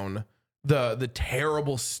down the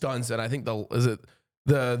terrible stunts, and I think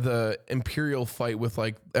the Imperial fight with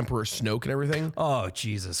like Emperor Snoke and everything. Oh,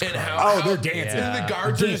 Jesus And Christ. how they're dancing. And the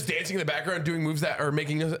guards are just dancing in the background, doing moves that are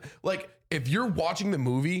making like if you're watching the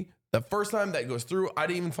movie, the first time that goes through, I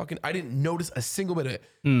didn't notice a single bit of it.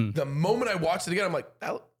 The moment I watched it again, I'm like,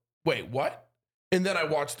 wait, what? And then I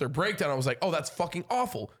watched their breakdown. I was like, oh, that's fucking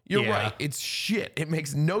awful. You're Yeah. right. It's shit. It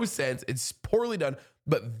makes no sense. It's poorly done.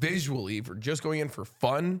 But visually, for just going in for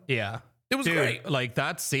fun, Yeah. it was Dude, great. like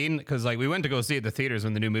that scene, because like we went to go see it at the theaters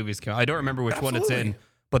when the new movies came out. I don't remember which one it's in, Absolutely.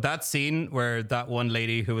 but that scene where that one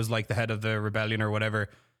lady who was like the head of the rebellion or whatever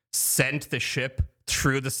sent the ship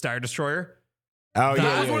through the Star Destroyer. Oh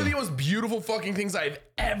That was one of the most beautiful fucking things I've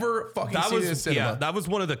ever fucking That seen in the was cinema. that was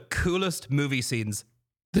one of the coolest movie scenes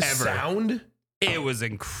the ever. sound. It was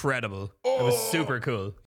incredible. It was super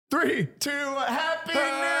cool. 3, 2, Happy New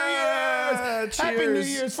Year's! Cheers. Happy New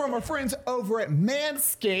Year's from our friends over at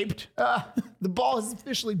Manscaped. The ball has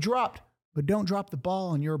officially dropped, but don't drop the ball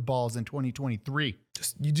on your balls in 2023.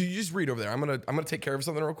 You just read over there. I'm gonna take care of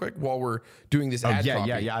something real quick while we're doing this ad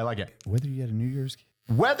copy. I like it. Whether you had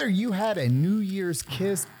a New Year's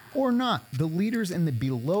kiss or not, the leaders in the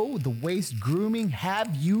below the waist grooming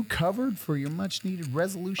have you covered for your much needed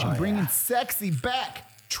resolution, bringing sexy back,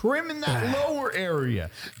 trimming that lower area.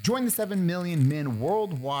 Join the 7 million men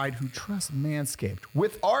worldwide who trust Manscaped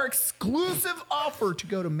with our exclusive offer to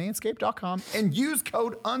go to manscaped.com and use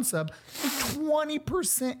code UNSUB for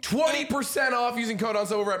 20% 20% off using code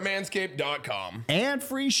UNSUB over at manscaped.com. and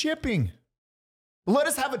free shipping. Let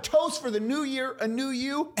us have a toast for the new year, a new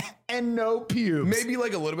you, and no pubes. Maybe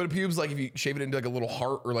like a little bit of pubes, like if you shave it into like a little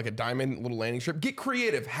heart or like a diamond, little landing strip. Get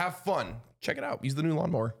creative, have fun. Check it out. Use the new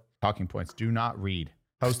lawnmower. Talking points. Do not read.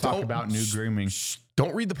 Host talk Don't- about new grooming.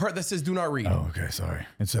 Don't read the part that says do not read. Oh, okay. Sorry.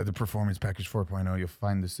 It's the Performance Package 4.0. You'll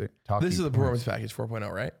find this talking This is the points. Performance Package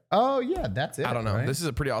 4.0, right? Oh, yeah. That's it. I don't know. right? This is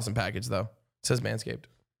a pretty awesome package, though. It says Manscaped.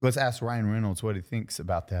 Let's ask Ryan Reynolds what he thinks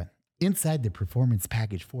about that. Inside the Performance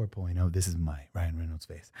Package 4.0, this is my Ryan Reynolds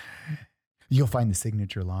face. You'll find the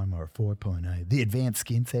signature lawnmower 4.0. The advanced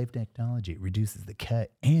skin-safe technology reduces the cut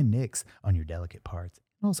and nicks on your delicate parts.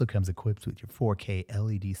 It also comes equipped with your 4K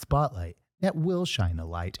LED spotlight that will shine a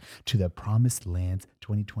light to the promised lands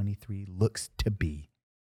 2023 looks to be.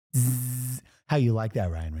 Zzz. How you like that,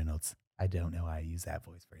 Ryan Reynolds? I don't know how I use that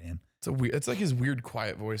voice for him. It's like his weird,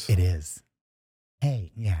 quiet voice. It is.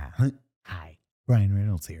 Hey, yeah. Hi, Ryan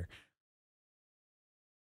Reynolds here.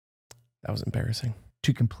 That was embarrassing.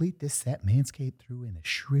 To complete this set, Manscaped threw in a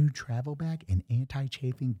shrewd travel bag and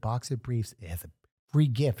anti-chafing boxer briefs as a free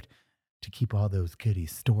gift to keep all those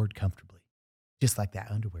goodies stored comfortably, just like that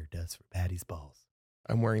underwear does for Batty's balls.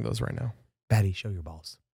 I'm wearing those right now. Batty, show your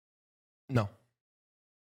balls. No,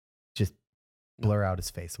 Just blur out his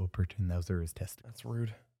face. We'll pretend those are his testicles. that's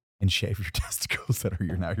rude. And shave your testicles that are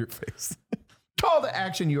now your face. Call to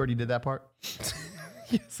action. You already did that part.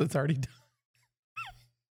 Yes, it's already done.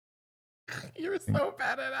 You're so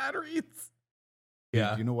bad at ad reads.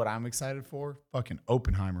 Yeah. You know what I'm excited for? Fucking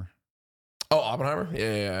Oppenheimer. Oh, Oppenheimer?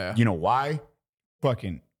 Yeah. You know why?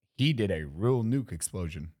 Fucking, he did a real nuke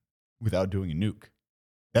explosion without doing a nuke.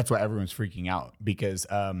 That's why everyone's freaking out because,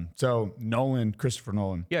 so Christopher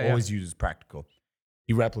Nolan Yeah, always uses practical.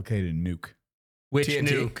 He replicated a nuke. Which TNT?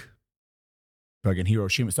 nuke? Fucking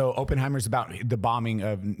Hiroshima. So Oppenheimer's about the bombing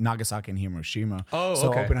of Nagasaki and Hiroshima. Oh, so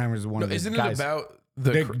okay. Oppenheimer's one No, of the isn't guys. it about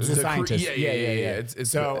The the scientist. Yeah. Yeah. It's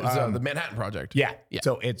So, the Manhattan Project. Yeah. Yeah.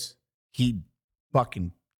 So he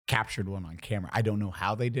fucking captured one on camera. I don't know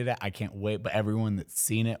how they did it. I can't wait. But everyone that's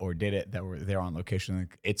seen it or did it that were there on location,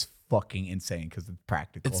 like, it's fucking insane because it's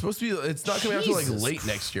practical. It's supposed to be. It's not coming out until like Jesus late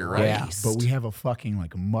next year, right? Yeah, but we have a fucking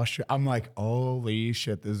like mushroom. I'm like, holy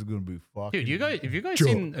shit, this is gonna be fucking. Dude, have you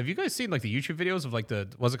guys seen like the YouTube videos of like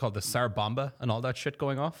what's it called, the Tsar Bomba and all that shit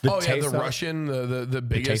going off? Oh yeah, the Taysar? Russian, the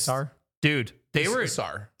biggest. Taysar? Dude, they were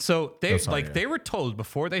Tsar. so they sorry, yeah. they were told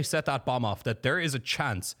before they set that bomb off that there is a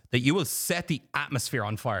chance that you will set the atmosphere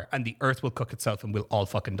on fire and the earth will cook itself and we'll all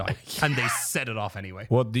fucking die. And they set it off anyway.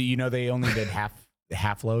 Well, do you know they only did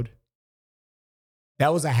half load?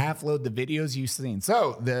 That was a half load. The videos you've seen.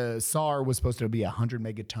 So the SAR was supposed to be 100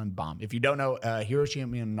 megaton bomb. If you don't know,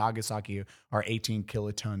 Hiroshima and Nagasaki are 18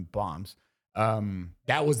 kiloton bombs.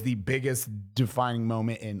 That was the biggest defining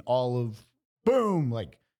moment in all of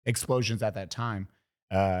explosions at that time.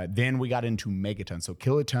 Then we got into megatons. So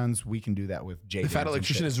kilotons, we can do that with J. The fat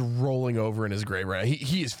electrician is rolling over in his grave right now.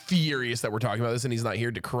 He is furious that we're talking about this and he's not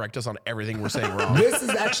here to correct us on everything we're saying wrong. This is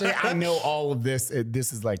actually, I know all of this.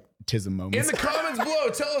 This is like Tism In moments. the comments below,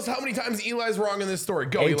 tell us how many times Eli's wrong in this story.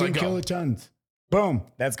 Go, Eli, 18 go. kilotons. Boom.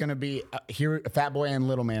 That's going to be here. Fat Boy and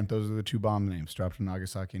Little Man. Those are the two bomb names dropped in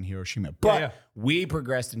Nagasaki and Hiroshima. But we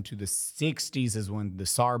progressed into the 60s is when the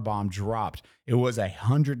SAR bomb dropped. It was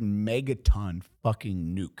 100 megaton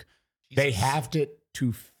fucking nuke. They halved it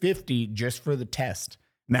to 50 just for the test.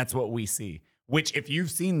 And that's what we see. Which, if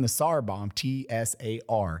you've seen the SAR bomb,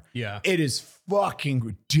 TSAR, it is fucking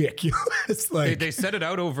ridiculous. Like They set it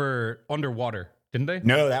out over underwater, didn't they?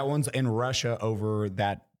 no, that one's in Russia over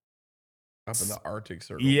that. Up in the Arctic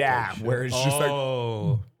Circle. Yeah, Bullshit. where it's just like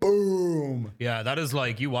Oh, boom. yeah. That is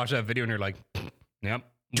like you watch that video and you're like, yep.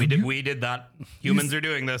 We did that. Humans are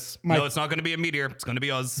doing this. No, it's not going to be a meteor. It's going to be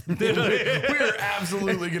us. We are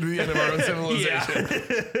absolutely going to be the end of our own civilization.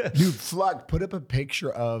 Dude, Flug, put up a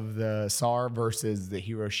picture of the SAR versus the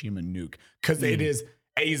Hiroshima nuke. Because it is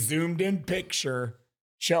a zoomed in picture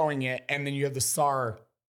showing it, and then you have the SAR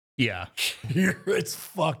Yeah. here. It's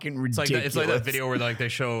fucking ridiculous. It's like that video where like they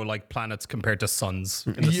show like planets compared to suns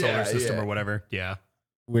in the solar system or whatever. Yeah.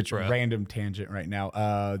 Which Bruh. random tangent right now.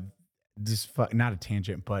 Not a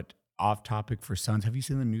tangent, but off topic for suns. Have you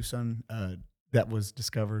seen the new sun that was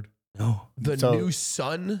discovered? No. The So- new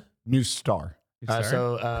sun. New star. Star?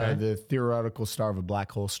 Okay. The theoretical star of a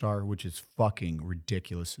black hole star, which is fucking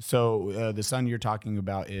ridiculous. So the sun you're talking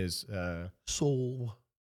about is Soul.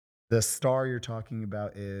 the star you're talking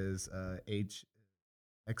about is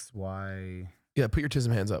HXY. Yeah, put your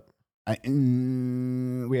tism hands up.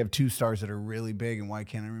 We have two stars that are really big, and why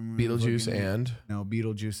can't I remember? Beetlejuice Fucking- and no,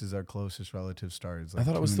 Beetlejuice is our closest relative star. It's I like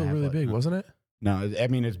thought it was still 2.5 really light- big, wasn't it? No, I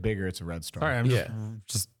mean it's bigger. It's a red star. Sorry, I'm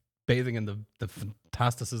just bathing in the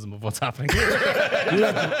fantasticism of what's happening here.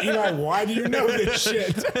 You're like, Eli, why do you know this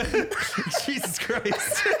shit? Jesus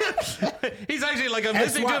Christ. He's actually like, I'm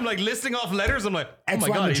listening to him like listing off letters. I'm like, oh my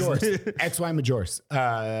XY God. Majoris. XY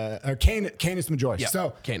Majoris. Or Canis Majoris. Yeah,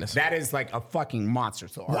 so Canis. that is like a fucking monster.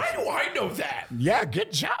 So Why do I know that? yeah,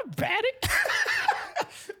 good job, Patty.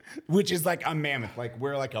 Which is like a mammoth. Like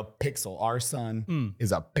we're like a pixel. Our sun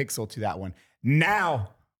is a pixel to that one.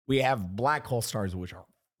 Now we have black hole stars, which are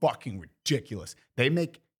fucking ridiculous. They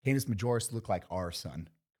make Canis Majoris look like our sun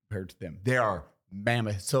compared to them. They are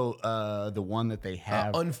mammoth. So the one that they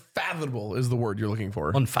have. Unfathomable is the word you're looking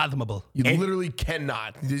for. Unfathomable. You literally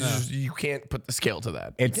cannot. You can't put the scale to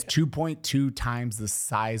that. It's 2.2 times the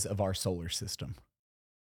size of our solar system.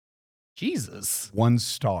 Jesus. One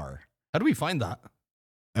star. How do we find that?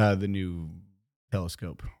 The new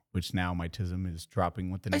telescope, which now my TISM is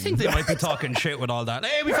dropping with the name. I think they might be talking shit with all that.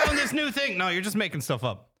 Hey, we found this new thing. No, you're just making stuff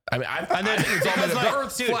up. I mean, I think it's all because, the like,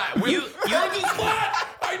 Earth's dude, flat. you- Earth is flat.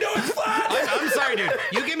 I know it's flat. I'm sorry, dude.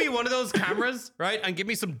 You give me one of those cameras, right, and give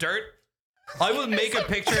me some dirt. I will make a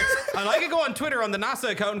picture, and I can go on Twitter on the NASA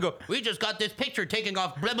account and go, "We just got this picture taking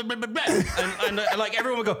off, blah blah blah blah blah," and like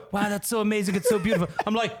everyone would go, "Wow, that's so amazing! It's so beautiful."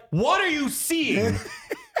 I'm like, "What are you seeing?"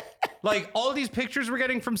 Like all these pictures we're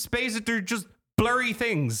getting from space, they're just blurry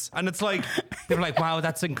things, and it's like they're like, "Wow,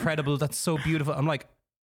 that's incredible! That's so beautiful." I'm like,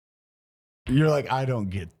 You're like, I don't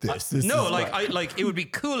get this. This no, is like I like it would be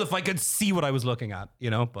cool if I could see what I was looking at, you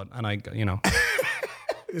know. But and I, you know,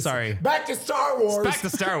 sorry. back to Star Wars. Back to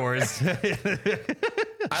Star Wars.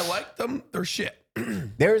 I like them. They're shit.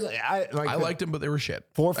 There's I liked them, but they were shit.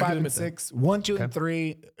 4, I can 5, and admit that. 6. 1, 2, and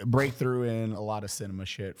 3 breakthrough in a lot of cinema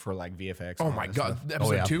shit for like VFX. Oh and all my that god! stuff.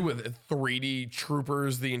 Episode yeah. 2 with 3D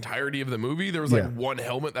troopers, the entirety of the movie. There was like Yeah. one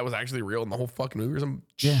helmet that was actually real in the whole fucking movie or some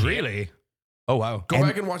Yeah. shit. Really? Oh wow. Go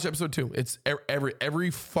back and watch episode 2. It's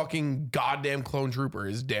every fucking goddamn clone trooper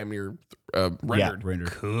is damn near rendered. Yeah,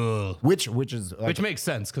 rendered. Cool. Which is like, Which makes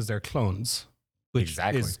sense because they're clones, which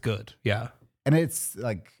Exactly. is good. Yeah. and it's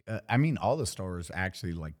like I mean, all the Star Wars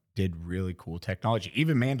actually like did really cool technology.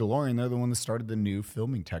 Even Mandalorian, they're the one that started the new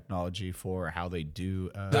filming technology for how they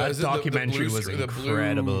do That Is it the documentary blue was screen- the blue-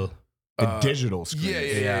 incredible. the digital screen.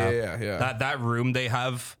 Yeah. That room they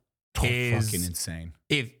have Fucking is insane.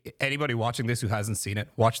 if anybody watching this who hasn't seen it,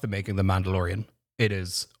 watch the making of The Mandalorian. It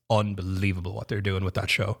is unbelievable what they're doing with that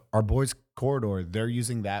show. Our boys Corridor, they're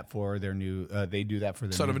using that for their new. They do that for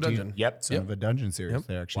the Son new of a Dungeon. Yep, Son Yep. of a Dungeon series. Yep.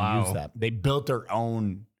 They actually Wow. use that. They built their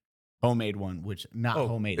own homemade one, which not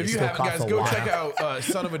homemade. If it you still haven't, costs guys, a go lot. check out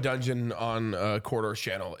Son of a Dungeon on Corridor's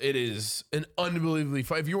channel. It is an unbelievably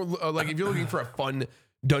fun. If you're if you're looking for a fun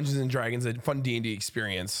Dungeons and Dragons, a fun D&D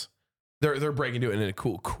experience, they're breaking into it in a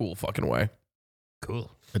cool fucking way.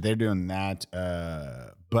 Cool. But they're doing that.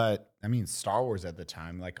 But I mean, Star Wars at the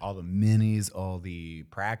time, like all the minis, all the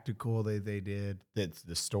practical they did. That's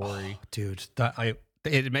the story. Dude,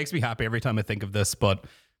 it makes me happy every time I think of this. But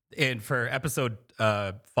for episode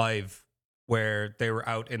 5, where they were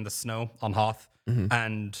out in the snow on Hoth,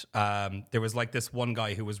 and there was like this one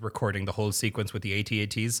guy who was recording the whole sequence with the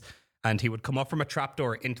AT-ATs, and he would come up from a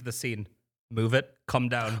trapdoor into the scene, move it, come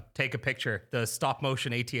down, take a picture. The stop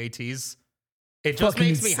motion AT-ATs. It just Fucking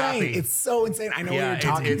makes me insane. happy. It's so insane. I know what you're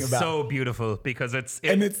talking it's about. so beautiful because it's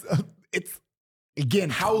again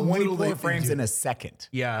How little 24 they frames do. in a second.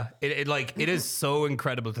 yeah, it is so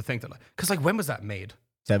incredible to think that, because like when was that made?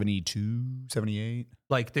 72, 78.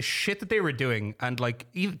 Like the shit that they were doing, and like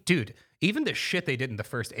even the shit they did in the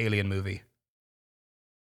first Alien movie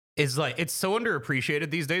is like, it's so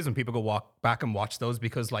underappreciated these days when people go back and watch those,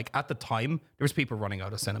 because like at the time there was people running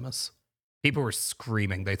out of cinemas. People were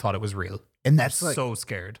screaming. They thought it was real. And that's like So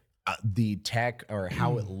scared. the tech or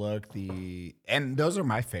how it looked, and those are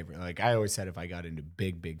my favorite. Like I always said, if I got into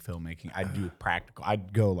big filmmaking, I'd do practical.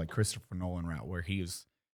 I'd go like Christopher Nolan route, where he was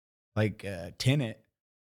like Tenet.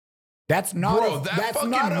 That's not Bro, a, that that's fucking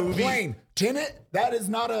not a movie- plane. Tenet, that is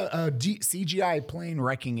not a CGI plane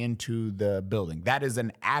wrecking into the building. That is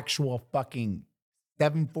an actual fucking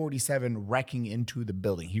 747 wrecking into the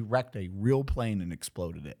building. He wrecked a real plane and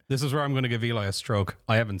exploded it. This is where I'm going to give Eli a stroke.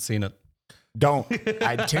 I haven't seen it. Don't.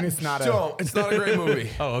 Tenet's not a. So it's not a great movie.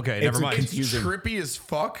 Oh, okay. It's Never a mind. It's confusing. trippy as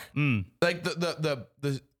fuck. Mm. Like the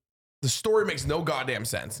story makes no goddamn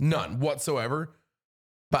sense, none whatsoever.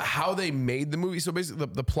 But how they made the movie, so basically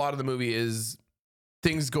the plot of the movie is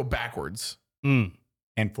things go backwards Mm.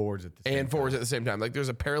 And forwards at the same and forwards time. at the same time. Like there's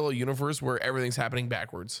a parallel universe where everything's happening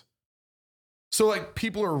backwards. So like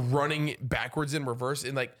people are running backwards in reverse,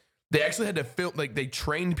 and like they actually had to film, like they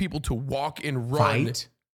trained people to walk and run. Fight?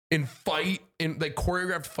 And fight, and like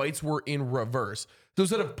choreographed fights were in reverse. So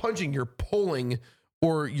instead of punching, you're pulling,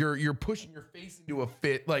 or you're pushing your face into a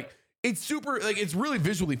fit. Like it's super, like it's really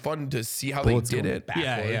visually fun to see how Bullets they did going it.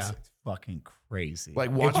 backwards. Yeah. It's fucking crazy.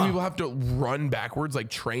 Like watching people have to run backwards, like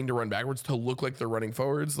train to run backwards to look like they're running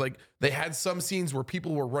forwards. Like they had some scenes where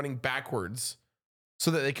people were running backwards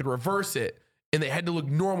so that they could reverse it, and they had to look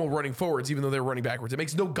normal running forwards even though they were running backwards. It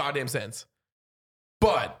makes no goddamn sense.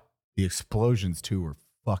 But the explosions too were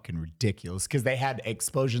fucking ridiculous because they had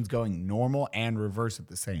explosions going normal and reverse at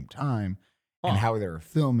the same time, and how they were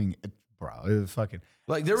filming it, bro. It was fucking.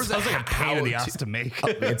 like there was Sounds like a pain in the how ass to make.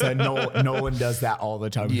 It's a Nolan does that all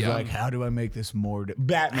the time. He's Yeah. like, how do I make this more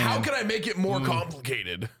Batman? how can I make it more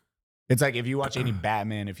complicated? It's like if you watch any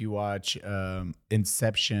Batman, if you watch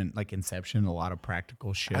Inception, a lot of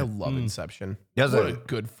practical shit. I love Inception. Does What it? a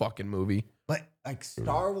good fucking movie. But like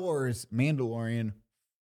Star Wars, Mandalorian,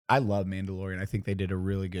 I love Mandalorian. I think they did a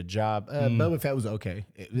really good job. Boba Fett was okay.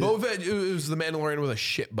 Boba Fett, it was the Mandalorian with a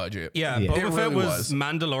shit budget. Yeah, Yeah. Boba It Fett really was, was.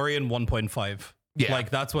 Mandalorian 1.5. Yeah. Like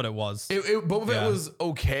that's what it was. Boba Fett Yeah. was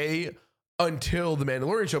okay until the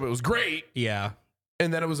Mandalorian show, but it was great, yeah.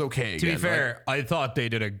 and then it was okay. To be again. fair, I thought they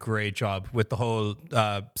did a great job with the whole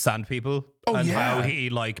Sand People. Oh, and yeah. how he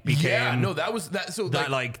like became. yeah, no, that was that. So that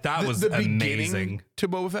was beginning amazing. to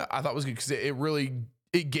Boba Fett. I thought was good because it really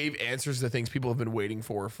gave answers to things people have been waiting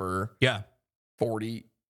for Yeah. 30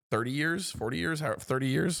 years, 30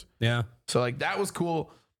 years. Yeah. So like that was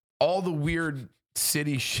cool. All the weird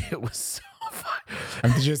city shit was so fun.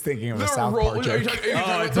 I'm just thinking of a South Park are you joke. talking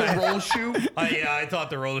about the roll shoot? I thought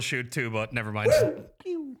the roller shoot too, but never mind.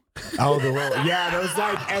 Oh, the roll. Yeah, those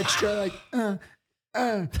like extra like.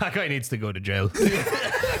 That guy needs to go to jail.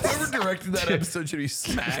 Whoever directed that episode should be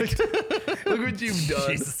smacked. Look what you've done.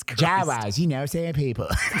 Jesus Christ. Jawas, you know, saying people.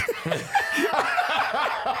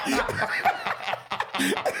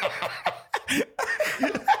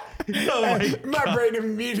 Oh my My brain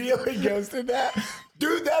immediately goes to that.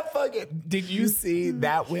 Dude, that fucking. Did you see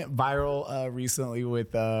that went viral recently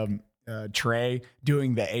with Trey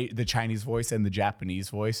doing the Chinese voice and the Japanese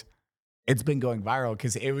voice? It's been going viral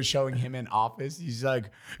because it was showing him in Office. He's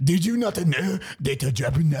like, "Did you not know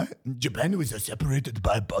that Japan was separated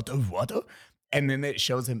by a bottle of water?" And then it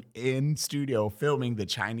shows him in studio filming the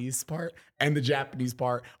Chinese part and the Japanese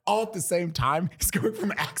part all at the same time. He's going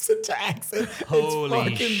from accent to accent. Holy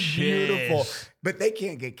it's fucking shit. beautiful. But they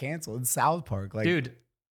can't get canceled in South Park. Like, Dude,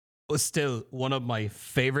 was still one of my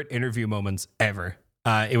favorite interview moments ever.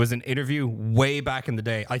 It was an interview way back in the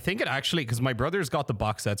day. I think it actually, because my brother's got the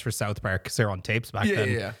box sets for South Park because they're on tapes back then.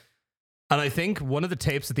 Yeah. And I think one of the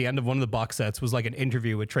tapes at the end of one of the box sets was like an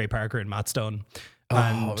interview with Trey Parker and Matt Stone.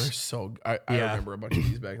 Oh, they're so. I Yeah. remember a bunch of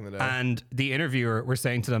these back in the day. And the interviewer were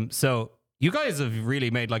saying to them, so you guys have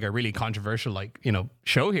really made like a really controversial, like, you know,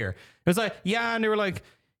 show here. It was like, yeah. And they were like,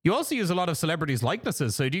 you also use a lot of celebrities'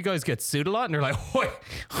 likenesses. So do you guys get sued a lot? And they're like,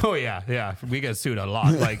 oh yeah, we get sued a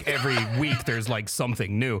lot. Like every week there's like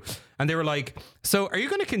something new. And they were like, so are you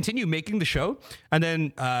going to continue making the show? And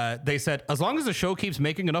then they said, as long as the show keeps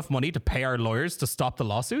making enough money to pay our lawyers to stop the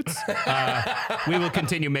lawsuits, we will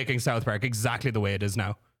continue making South Park exactly the way it is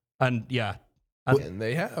now. And yeah. And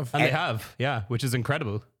they have. And they have, yeah, which is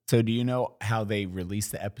incredible. So do you know how they release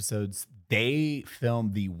the episodes? They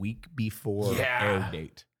filmed the week before air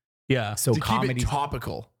date. Yeah. So to keep Comedy it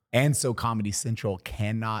topical. and so Comedy Central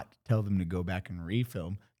cannot tell them to go back and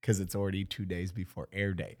refilm because it's already 2 days before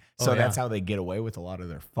air date. So that's how they get away with a lot of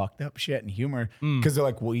their fucked up shit and humor. Because they're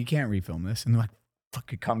like, well, you can't refilm this. And they're like,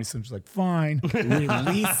 fucking Comedy Central's like, fine,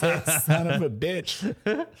 release it, son of a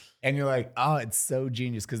bitch. And you're like, oh, it's so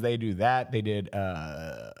genius because they do that. They did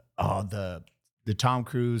the Tom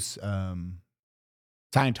Cruise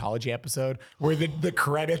Scientology episode where the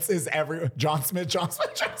credits is John Smith,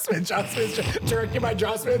 directed by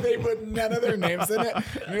John Smith. They put none of their names in it.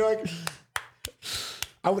 And you're like,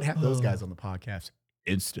 I would have those guys on the podcast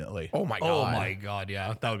instantly. Oh my god. Oh my God.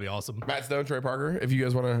 Yeah. That would be awesome. Matt Stone, Trey Parker, if you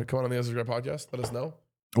guys want to come on the Instagram podcast, let us know.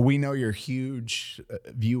 We know you're huge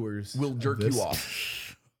viewers. We'll jerk of this. you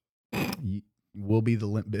off. We'll be the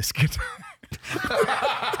Limp Biscuit.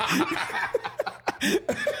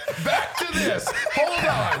 Back to this. Hold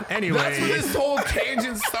on. Anyway. That's where this whole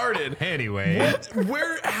tangent started. Anyway. What?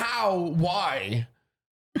 Where? How? Why?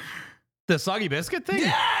 The soggy biscuit thing?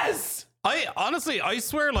 Yes. I honestly, I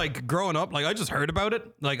swear, like growing up, like I just heard about it.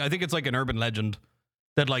 Like I think it's like an urban legend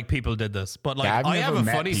that like people did this. But like Yeah, I've I never have a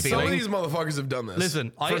met funny people. Some feeling. of these motherfuckers have done this.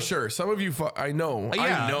 Listen, for sure. Some of you, I know.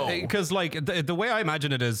 I know. Because like the way I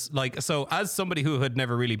imagine it is like, so as somebody who had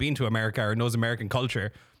never really been to America or knows American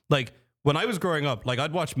culture, like when I was growing up, like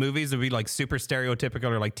I'd watch movies that would be like super stereotypical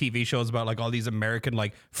or like TV shows about like all these American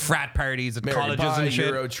like frat parties at American colleges Pie, and shit.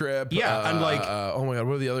 Euro Trip. Yeah, and like oh my god,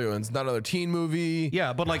 what are the other ones? Not another teen movie.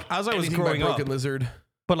 yeah, but like as I was Anything by growing up, Broken Lizard.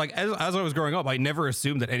 but like as I was growing up, I never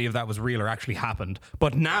assumed that any of that was real or actually happened.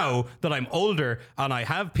 But now that I'm older and I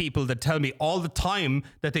have people that tell me all the time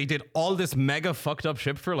that they did all this mega fucked up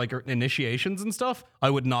shit for like initiations and stuff, I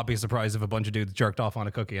would not be surprised if a bunch of dudes jerked off on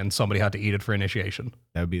a cookie and somebody had to eat it for initiation.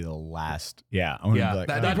 That would be the last. Yeah. I wouldn't Yeah, be like,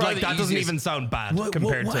 That'd oh. be probably that the doesn't easiest. even sound bad What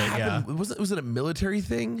compared to happened? Was it a military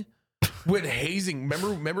thing? When hazing,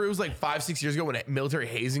 remember it was like 5-6 years ago when military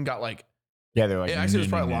hazing got like. Yeah, they're like. It actually was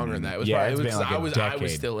probably longer than that. It was yeah, probably, it's been like I a was decade.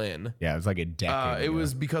 still in. Yeah, it was like a decade. It ago.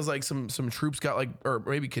 was because like some troops got like, or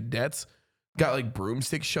maybe cadets got like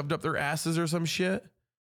broomsticks shoved up their asses or some shit.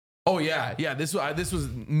 Oh yeah. This was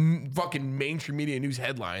fucking mainstream media news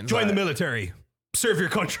headlines. join the military, serve your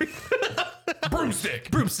country. broomstick.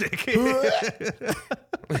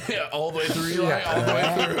 Yeah, all the way through. Eli, all the way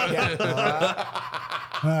through.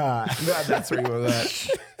 That's where you were at.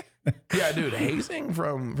 Yeah, dude, hazing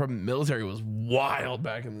from military was wild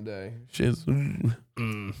back in the day. Shit's,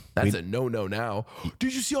 that's a no now.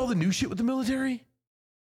 Did you see all the new shit with the military?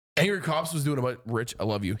 Angry Cops was doing a bunch. Rich, I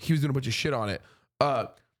love you. He was doing a bunch of shit on it.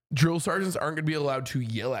 Drill sergeants aren't going to be allowed to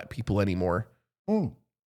yell at people anymore.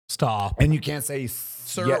 Stop. And you can't say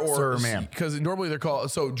Sir yes, or sir, ma'am. because normally they're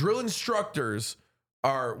called. So drill instructors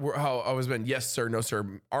are how I always been. Yes, sir. No,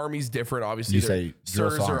 sir. Army's different. Obviously, You they're- say drill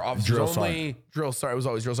sirs sergeant, are officers drill only. Drill sergeant was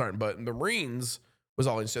always drill sergeant, but the Marines was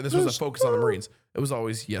always. This was a focus on the Marines. It was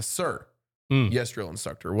always yes, sir. Yes, drill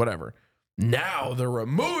instructor. Whatever. Now they're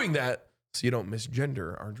removing that so you don't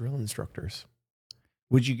misgender our drill instructors.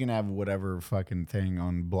 Which you can have whatever fucking thing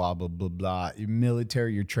on blah, blah, blah, blah. You're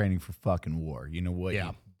military, you're training for fucking war. You know what?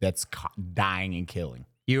 Yeah. That's dying and killing.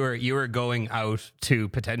 You were going out to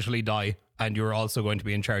potentially die, and you were also going to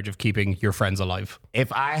be in charge of keeping your friends alive.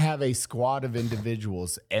 If I have a squad of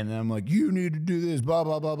individuals and then I'm like, you need to do this, blah,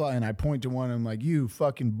 blah, blah, blah. And I point to one and I'm like, you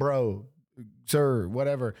fucking bro, sir,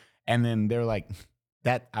 whatever. And then they're like,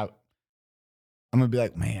 I'm going to be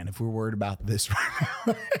like, man, if we're worried about this right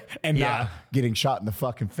now and Yeah. not getting shot in the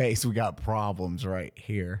fucking face, we got problems right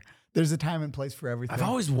here. There's a time and place for everything. I've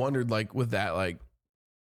always wondered, like, with that, like,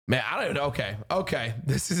 man, I don't know. Okay.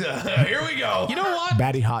 This is here we go. You know what?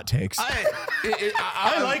 Batty hot takes.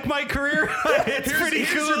 I like my career. It's pretty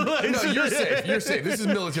cool. No, you're safe. You're safe. This is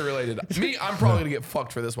military related. Me, I'm probably gonna get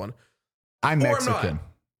fucked for this one. I'm Or I'm Mexican. not.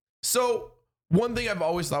 So one thing I've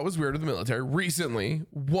always thought was weird with the military recently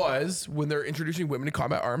was when they're introducing women to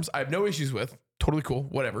combat arms. I have no issues with. Totally cool.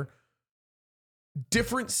 Whatever.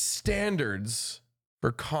 Different standards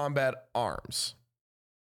for combat arms.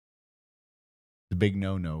 The big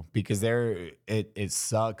no because it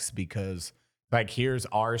sucks because like here's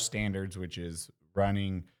our standards, which is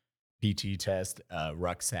running PT test,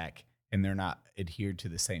 rucksack, and they're not adhered to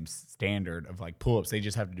the same standard of like pull-ups. They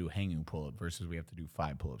just have to do a hanging pull-up versus we have to do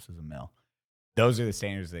 5 pull-ups as a male. Those are the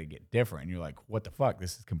standards that get different. And you're like, what the fuck?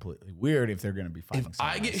 This is completely weird if they're going to be fighting. If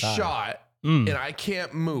I side by get side. shot and I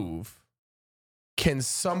can't move, can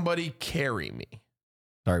somebody carry me?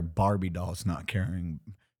 Sorry, Barbie doll's not carrying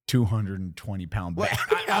 220-pound Like,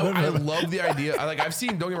 bag. I love the idea. I've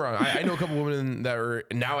seen, don't get me wrong, I know a couple women that are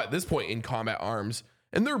now at this point in combat arms,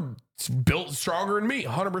 and they're built stronger than me,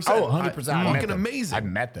 100%. Oh, 100%. I met Fucking them. amazing. I've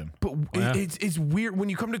met them. But it's weird when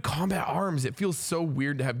you come to combat arms. It feels so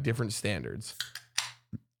weird to have different standards.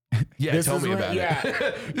 Yeah, This tell is me what- about yeah.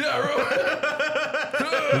 it. Yeah,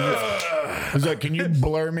 I was like, can you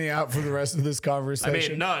blur me out for the rest of this I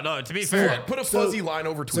conversation? mean, no. To be bro. fair, Put a fuzzy line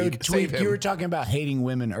over So, Tweak. Save Tweak, him. you were talking about hating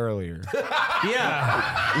women earlier.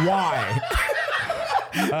 yeah. Why?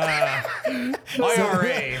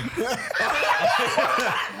 IRA.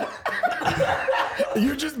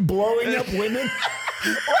 You're just blowing up women?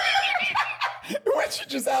 Weren't you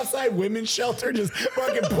just outside women's shelter just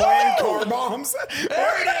fucking playing car bombs?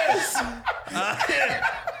 There it is.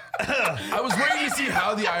 I was waiting to see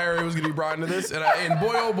how the IRA was going to be brought into this, and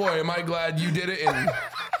boy, oh boy, am I glad you did it. And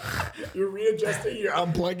You're readjusting, you're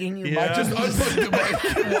unplugging your Yeah. mic. just unplug the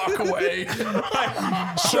mic and walk away.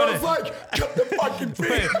 Show's like, cut the fucking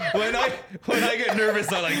feed. when I get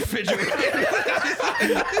nervous, I like fidget.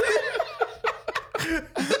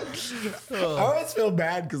 I always feel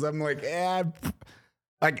bad because I'm like,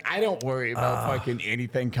 like I don't worry about fucking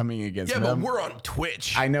anything coming against Yeah, but them. we're on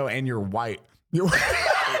Twitch. I know, and you're white. You're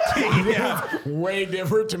way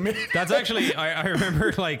different to me. That's actually, I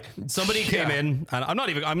remember like somebody came in, and I'm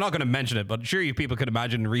not going to mention it, but sure you people could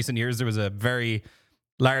imagine in recent years there was a very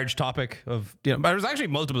large topic of, there was actually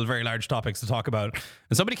multiple very large topics to talk about.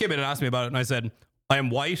 And somebody came in and asked me about it, and I said, I am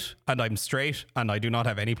white and I'm straight and I do not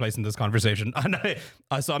have any place in this conversation.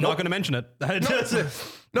 And so I'm not going to mention it.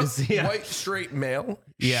 No, Yeah. white, straight male.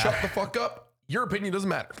 Yeah. Shut the fuck up. Your opinion doesn't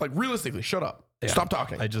matter. Like, realistically, shut up. Stop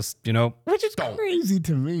talking. I just, Which is crazy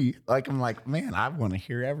to me. Like, I'm like, man, I want to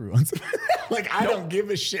hear everyone's. Like, I don't give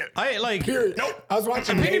a shit. I like. Period. Nope. I was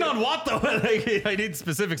watching. Opinion on what though? Like, I need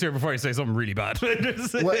specifics here before I say something really bad. Well,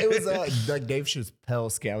 it was like Dave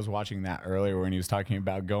Chappelle skit. I was watching that earlier when he was talking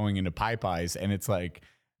about going into Popeyes, and it's like,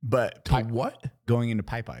 but what? going into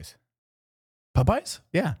Popeyes? Popeyes?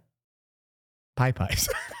 Yeah, Popeyes.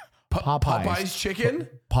 Popeyes chicken?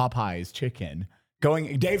 Popeyes chicken.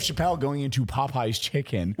 Dave Chappelle going into Popeyes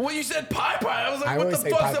chicken. Well, you said pie pie. I was like, I what always the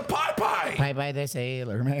say fuck's pie- a pie pie? Popeye the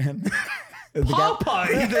Sailor Man.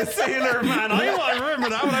 Popeye the Sailor Man. I remember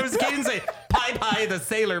that when I was a kid and say Popeye the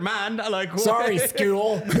Sailor Man. I like. Sorry,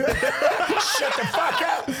 school. Shut the fuck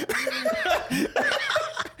up.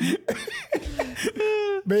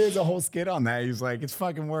 But there's a whole skit on that. He's like, it's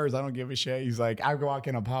fucking words. I don't give a shit. He's like, I walk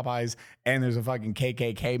into Popeyes and there's a fucking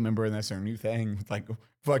KKK member and that's their new thing. It's like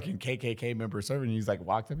fucking KKK member serving. He's like,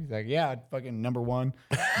 walked up. He's like, yeah, fucking number one.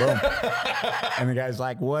 Boom. And the guy's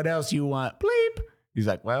like, what else you want? Bleep. He's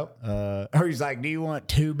like, well, or he's like, do you want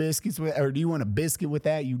 2 biscuits with, or do you want a biscuit with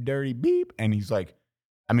that, you dirty beep? And he's like,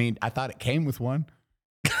 I mean, I thought it came with one.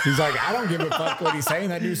 He's like, I don't give a fuck what he's saying.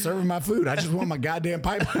 That dude's serving my food. I just want my goddamn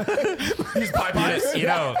pipe. These pie pies.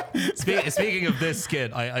 Speaking of this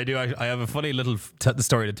skit, I have a funny little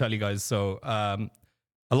story to tell you guys. So,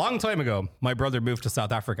 a long time ago, my brother moved to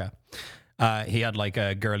South Africa. He had like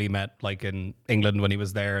a girl he met like in England when he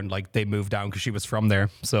was there, and like they moved down because she was from there.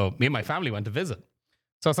 So me and my family went to visit.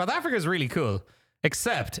 So South Africa is really cool,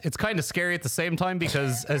 except it's kind of scary at the same time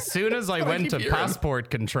because as soon as I went to keep hearing.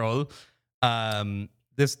 passport control,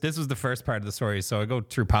 this was the first part of the story. So I go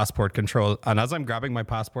through passport control, and as I'm grabbing my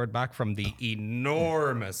passport back from the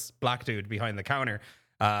enormous black dude behind the counter,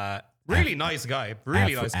 really nice guy,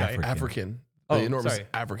 really nice guy. African. Oh, The enormous sorry.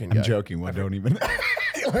 African guy. I'm joking. Well, don't even.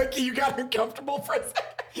 Like, you got uncomfortable for a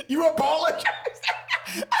second. You apologize.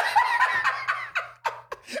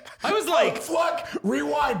 I was like, Fuck.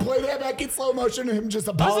 Rewind. Play that back in slow motion of him just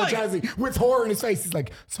was like- apologizing with horror in his face. He's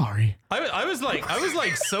like, sorry. I was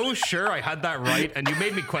like so sure I had that right, and you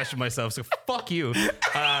made me question myself. So fuck you.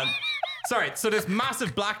 Sorry. So this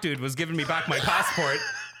massive black dude was giving me back my passport,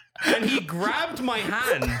 and he grabbed my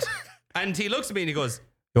hand, and he looks at me and he goes,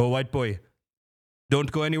 "Yo, white boy, don't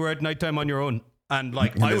go anywhere at nighttime on your own." And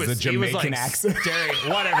like And I there's was, a he was Jamaican like accent. staring.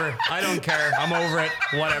 Whatever. I don't care. I'm over it.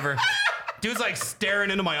 Whatever. Dude's like staring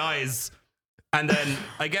into my eyes. And then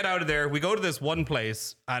I get out of there. We go to this one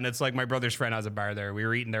place, and it's like my brother's friend has a bar there. We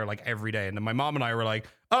were eating there like every day. And then my mom and I were like,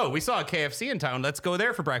 oh, we saw a KFC in town. Let's go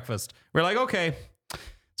there for breakfast. We're like, okay.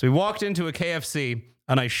 So we walked into a KFC,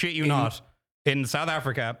 and I shit you not, in South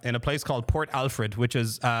Africa, in a place called Port Alfred, which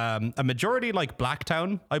is a majority like black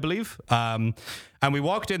town, I believe. And we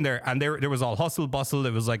walked in there, and there was all hustle bustle.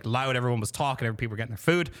 It was like loud. Everyone was talking. People were getting their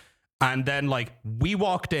food. And then like we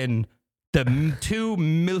walked in, the two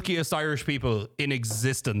milkiest Irish people in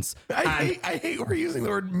existence. I hate we're using the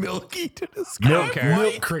word milky to describe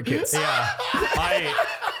Milk crickets. Yeah.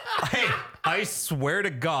 I swear to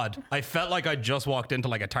God, I felt like I just walked into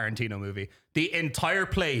like a Tarantino movie. The entire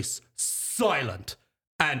place silent,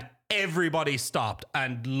 and everybody stopped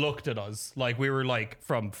and looked at us like we were like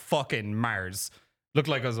from fucking Mars. Looked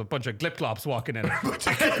like us a bunch of glip-glops walking in.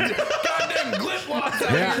 Goddamn glip-glops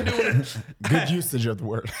out Yeah. here doing. Good usage of the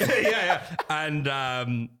word. yeah.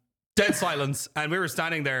 And dead silence. And we were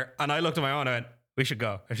standing there, and I looked at my own and I went, we should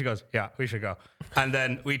go. And she goes, yeah, we should go. And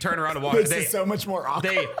then we turn around and walk. This is so much more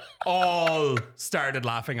awkward. They all started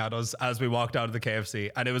laughing at us as we walked out of the KFC.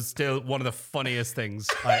 And it was still one of the funniest things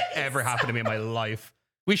that ever happened to me in my life.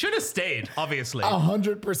 We should have stayed, obviously.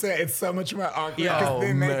 100%. It's so much more awkward. Yeah. 'cause Oh,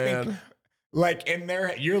 then they man. think, like in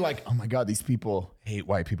their, you're like, oh my God, these people hate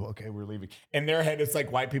white people. Okay, we're leaving. In their head, it's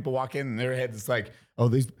like white people walk in. In their head, it's like, oh,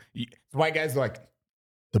 these white guys are like,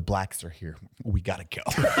 the blacks are here. We gotta go.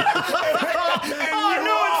 Oh, no,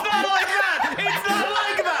 it's not like that. It's not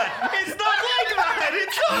like that. It's not like that.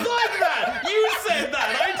 It's not like that. You said that.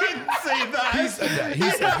 I didn't say that. He said that. He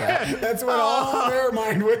said that. That's what all their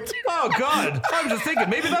mind went to. Oh, God. I'm just thinking,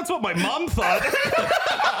 maybe that's what my mom thought.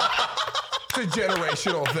 It's a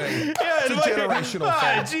generational thing. Yeah, It's a generational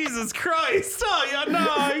thing. Jesus Christ. Oh, yeah, no,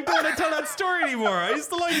 I don't want to tell that story anymore. I used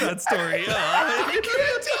to like that story. Yeah. You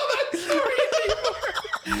can't tell that story anymore.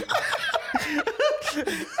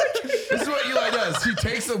 This is what Eli does. He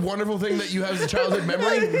takes a wonderful thing that you have as a childhood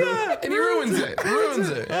memory and he ruins it. Ruins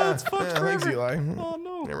it. Oh, it's fucked Thanks, forever. Eli. Oh,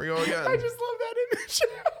 no. Here we go again. I just love that image.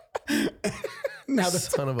 Now that's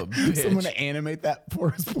Son of a bitch. someone to animate that for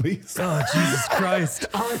us, please. Oh, Jesus Christ.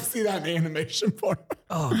 I want to see that in animation for me.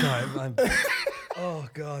 Oh, God. Oh,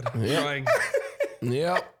 God. I'm crying.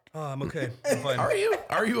 Yep. Oh, I'm okay. I'm fine. Are you?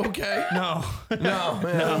 Are you okay? No. No,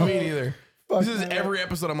 man, me neither. This is every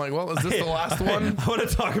episode. I'm like, well, is this the last one? I want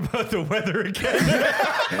to talk about the weather again.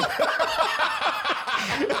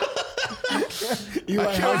 Eli,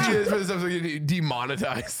 I told you this episode getting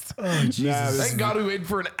demonetized. Thank God we waited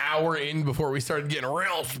for an hour in before we started getting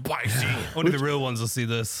real spicy. Only the real ones will see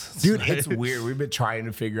this. dude, it's weird. We've been trying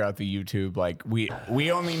to figure out the YouTube. Like we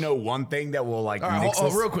only know one thing that will like All right, mix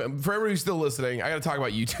us. real quick, for everybody who's still listening, I got to talk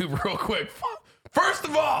about YouTube real quick. First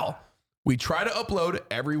of all, we try to upload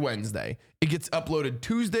every Wednesday. It gets uploaded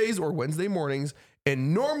Tuesdays or Wednesday mornings,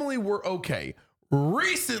 and normally we're okay.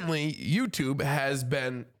 Recently, YouTube has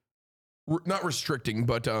been not restricting,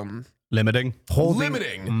 but Limiting.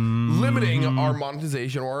 limiting our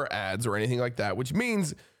monetization or our ads or anything like that, which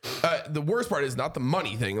means the worst part is not the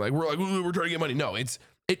money thing. Like we're trying to get money. No,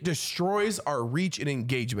 it destroys our reach and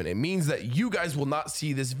engagement. It means that you guys will not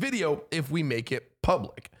see this video if we make it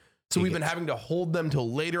public. So we've been having to hold them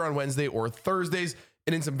till later on Wednesday or Thursdays,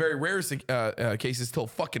 and in some very rare cases till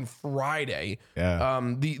fucking Friday.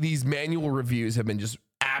 Yeah. These manual reviews have been just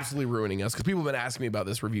absolutely ruining us because people have been asking me about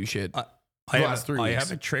this review shit. I last 3 weeks.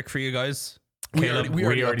 have a trick for you guys. We Caleb,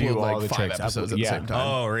 already already upload do all like the 5 tricks. episodes at the Yeah. same time.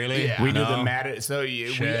 Oh, really? Yeah. we do No. the Matt. So we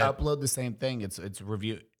Shit. upload the same thing. It's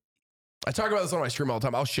review. I talk about this on my stream all the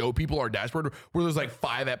time. I'll show people our dashboard where there's like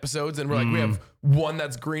 5 episodes and we're like, we have 1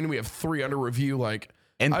 that's green. We have 3 under review. Like,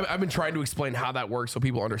 And- I've been trying to explain how that works so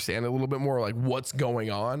people understand a little bit more, like what's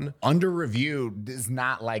going on. Under review is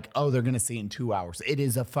not like, oh, they're gonna see in 2 hours. It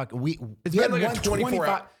is a fuck. It's we been had like a one 24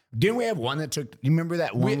 25 Didn't we have one that took? You remember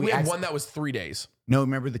that one? We had asked- one that was 3 days. No,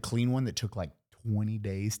 remember the clean one that took like 20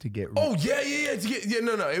 days to get. Oh yeah.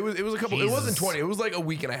 No. It was a couple. It wasn't Jesus. 20. It was like a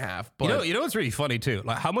week and a half. But You know what's really funny too?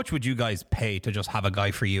 Like, how much would you guys pay to just have a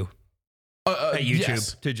guy for you at YouTube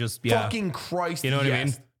yes. to just Fucking Christ. You know what I mean?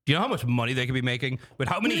 yes. Do you know how much money they could be making with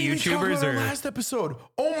how many We didn't even talk YouTubers about our are? last episode.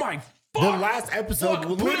 Oh my fuck. The last episode, Fuck,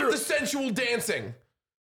 put up literally- the sensual dancing.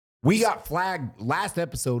 We got flagged last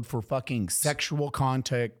episode for fucking sexual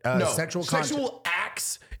contact. Sexual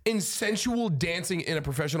acts and sensual dancing in a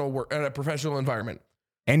professional environment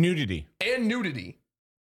and nudity. and nudity.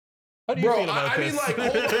 How do you Bro, feel about I mean, this? like,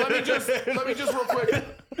 hold on, let me just real quick.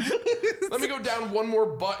 Let me go down one more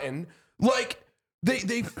button. Like,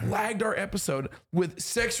 they flagged our episode with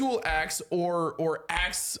sexual acts or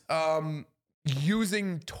acts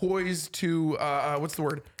using toys to what's the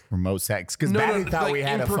word? Remote sex. Because Batty thought like we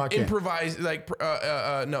had a fucking. improvise like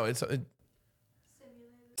no, it's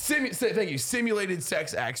thank you. Simulated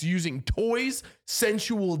sex acts using toys,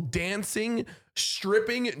 sensual dancing,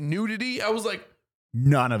 stripping, nudity. I was like,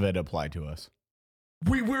 None of it applied to us.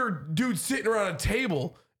 we were dudes sitting around a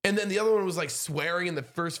table, and then the other one was like swearing in the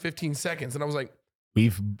first 15 seconds, and I was like,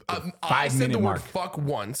 We've I 5 said the minute word mark. fuck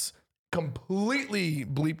once, completely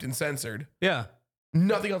bleeped and censored. Yeah.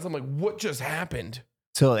 Nothing else. I'm like, what just happened?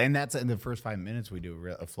 So, and that's in the first 5 minutes we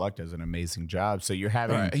do. Fluck does an amazing job. So you're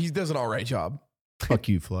having All right, he does an all right job. fuck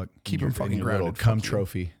you, Fluck. Keep Your- him fucking your little grounded. cum Fuck you.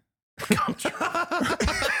 trophy.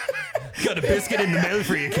 Got a biscuit in the mail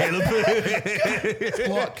for you, Caleb.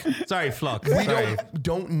 Fluck. Sorry, Flock. We Sorry.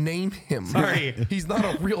 don't name him. Sorry. He's not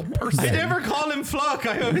a real person. I never call him Flock.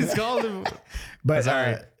 I always call him. But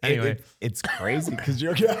Sorry. Anyway. it's crazy because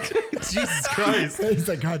you're Jesus Christ. He's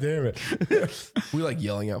like, God damn it. We like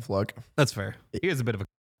yelling at Fluck. That's fair. He is a bit of a.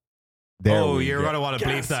 There Oh, we you're go. going to want to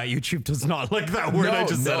bleep that. YouTube does not like that word I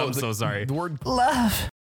just said. I'm so sorry. The word love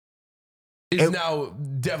is now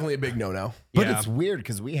definitely a big no-no. But Yeah. it's weird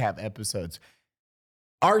because we have episodes.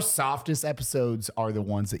 Our softest episodes are the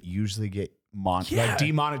ones that usually get like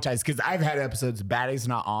demonetized. Because I've had episodes, Batty's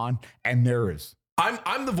not on, and there is.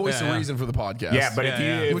 I'm the voice Yeah, of yeah. reason for the podcast. Yeah, but Yeah, if you,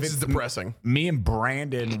 yeah. if which it's is depressing. me and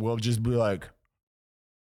Brandon will just be like,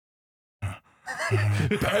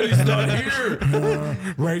 Patty's not here.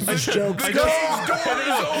 racist jokes. I go!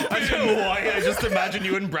 don't know why. I just imagine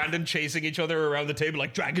you and Brandon chasing each other around the table,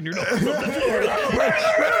 like dragging your knuckles up the floor.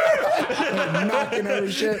 knocking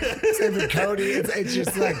over shit. Same with Cody. It's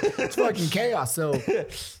just like, it's fucking chaos. So,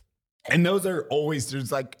 and those are always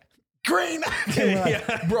just like, green. And we're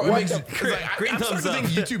like, Bro, it what makes, the- 'cause like, green I'm starting thumbs to up.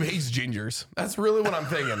 think YouTube hates gingers. That's really what I'm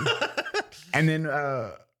thinking. And then,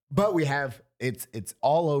 but we have it's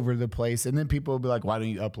all over the place. And then people will be like, why don't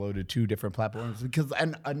you upload to 2 different platforms? Because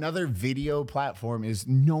another video platform is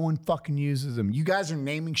no one fucking uses them. You guys are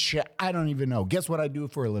naming shit I don't even know. Guess what I do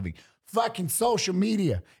for a living? Fucking social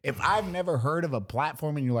media. If I've never heard of a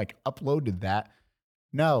platform and you're like, uploaded that,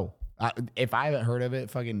 no. If I haven't heard of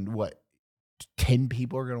it, fucking what? 10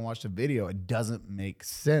 people are going to watch the video. It doesn't make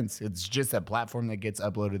sense. It's just a platform that gets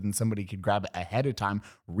uploaded and somebody could grab it ahead of time,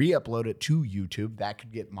 re-upload it to YouTube. That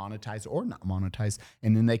could get monetized or not monetized.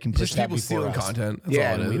 And then they can push Just that people before stealing us. content. That's Yeah,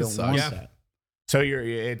 all it and we is. don't Sucks. want Yeah. that. So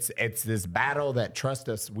it's this battle that, trust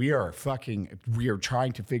us, we are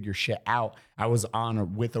trying to figure shit out. I was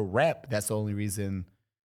on with a rep. That's the only reason.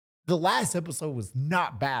 The last episode was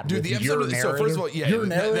not bad. Dude, with the your episode. So first of all, yeah,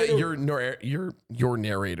 your your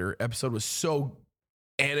narrator episode was so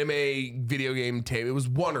anime video game tape. It was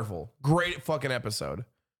wonderful, great fucking episode.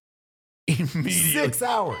 Immediately, 6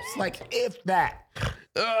 hours, like if that.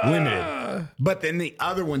 Limited. But then the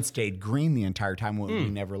other one stayed green the entire time when we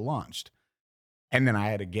never launched. And then I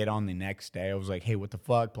had to get on the next day. I was like, hey, what the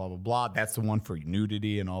fuck? Blah, blah, blah. That's the one for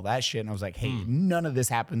nudity and all that shit. And I was like, hey, none of this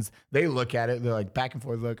happens. They look at it. They're like back and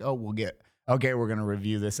forth. They're like, oh, okay, we're going to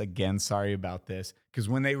review this again. Sorry about this. Because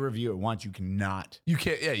when they review it once, you cannot. You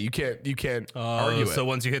can't. Yeah, you can't argue So it.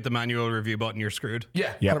 once you hit the manual review button, you're screwed.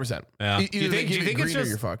 Yeah, Yep. 100%. Yeah. Either they give it green or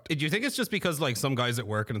you're fucked. Do you think it's just because like some guys at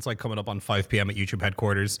work and it's like coming up on 5 p.m. at YouTube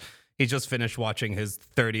headquarters? He just finished watching his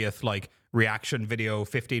 30th like reaction video,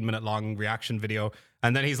 15-minute long reaction video,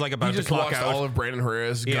 and then he's like about He to just clock watched out. all of Brandon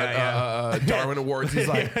Herrera's Yeah, Darwin Awards. He's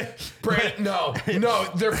like, Brandon, no,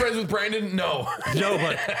 they're friends with Brandon. No, No,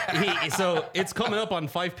 but so it's coming up on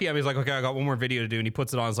 5 p.m. He's like, okay, I got one more video to do, and he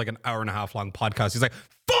puts it on. It's like an hour and a half long podcast. He's like,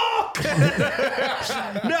 fuck!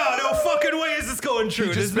 no fucking way is this going true.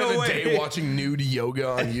 he just There's spent no a way. day watching nude yoga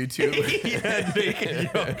on YouTube. Yeah, naked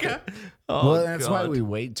yoga. Oh, Well, that's why God. we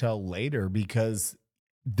wait till later because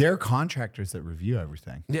they're contractors that review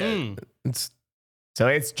everything. Yeah, it's So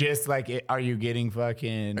it's just like, are you getting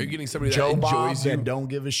fucking? Are you getting somebody that Joe Bob enjoys you? that don't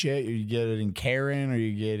give a shit? Are you getting Karen? Are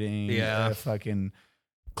you getting Yeah. fucking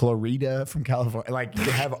Clarita from California? Like you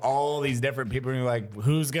have all these different people, and you're like,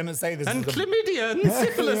 who's gonna say this? And is the chlamydia and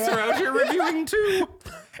syphilis are out here reviewing too.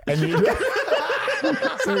 and you,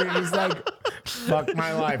 so you're just like, fuck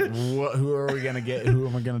my life. Who are we gonna get? Who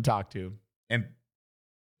am I gonna talk to? And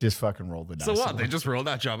just fucking roll the dice. So what? They just rolled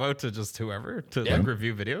that job out to just whoever to Yeah. like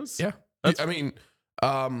review videos? yeah. I mean,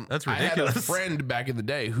 That's I had a ridiculous. friend back in the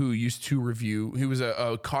day who used to review. He was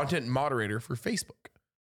a content moderator for Facebook.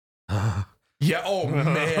 Yeah. Oh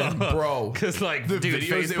man, bro. Because like The dude,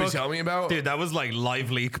 videos they would Facebook- tell me about. Dude, that was like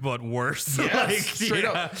Live Leak, but worse. Yes, Like, straight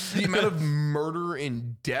yeah. up. The amount of murder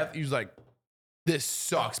and death. He was like, this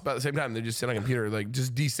sucks. But at the same time, they just sit on a computer, like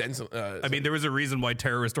just I mean, there was a reason why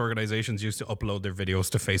terrorist organizations used to upload their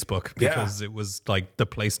videos to Facebook Yeah. because it was like the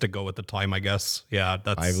place to go at the time, I guess. Yeah,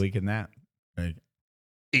 that's I've leaking that. Like,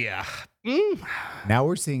 yeah. now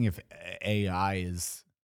we're seeing if AI is.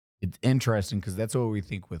 It's interesting because that's what we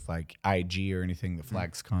think with like IG or anything that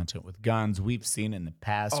flags content with guns. We've seen in the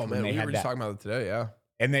past oh when man, they we had were that, just talking about it today. Yeah.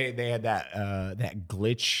 and they had that that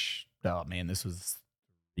glitch. Oh man, this was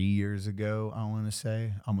 3 years ago, I want to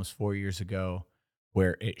say, almost 4 years ago,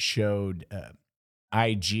 where it showed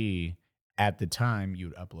IG at the time.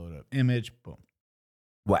 You'd upload an image, boom.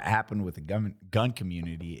 What happened with the gun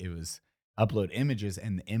community, it was upload images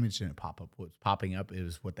and the image didn't pop up. What's popping up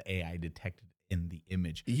is what the AI detected in the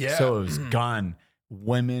image. Yeah. So it was gun,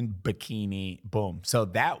 women, bikini, boom. So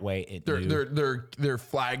that way it knew. They're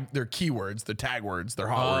flagged, they're keywords, they're tag words, they're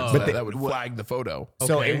hot words But that would flag the photo.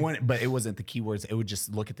 So Okay. it wouldn't, but it wasn't the keywords. It would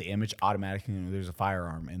just look at the image automatically. And there's a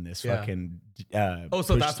firearm in this Yeah. fucking. So push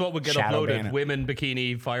that's what would get shadow uploaded: ban. women,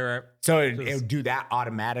 bikini, fire. So it would do that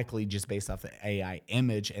automatically just based off the AI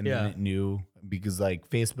image, and Yeah. then it knew because like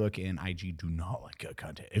Facebook and IG do not like good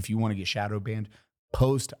content. If you want to get shadow banned,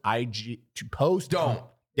 post IG to post. Don't.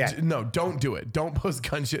 Yeah. No, don't do it. Don't post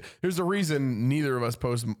gun shit. There's a reason neither of us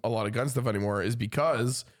post a lot of gun stuff anymore is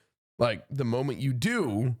because like the moment you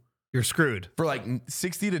do, You're screwed. for like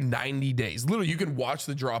 60 to 90 days, literally you can watch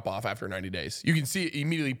the drop off after 90 days. You can see it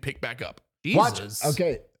immediately pick back up. Watch. Jesus.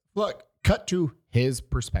 Okay. Look. Cut to his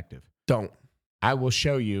perspective. Don't. I will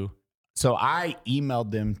show you. So I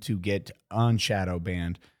emailed them to get unshadow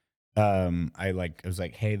banned. I was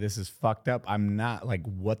like, hey, this is fucked up. I'm not like,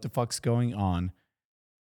 what the fuck's going on?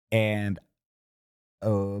 And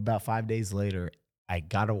about 5 days later, I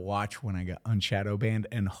got to watch when I got unshadow banned,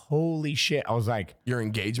 and holy shit, I was like, Your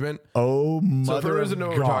engagement. oh mother So for those that of know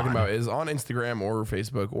what we're talking God. about is on Instagram or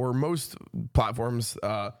Facebook or most platforms,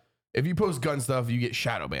 if you post gun stuff, you get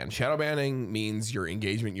shadow banned. Shadow banning means your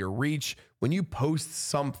engagement, your reach. When you post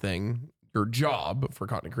something, your job for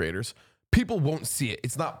content creators, people won't see it.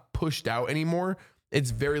 It's not pushed out anymore.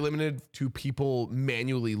 It's very limited to people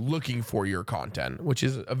manually looking for your content, which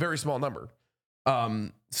is a very small number.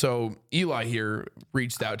 So Eli here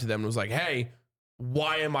reached out to them and was like, hey,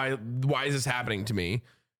 why is this happening to me?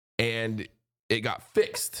 And it got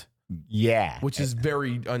fixed, Yeah. which is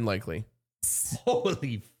very unlikely.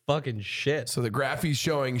 Holy fucking shit. So the graph he's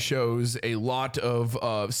showing shows a lot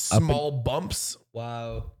of small bumps,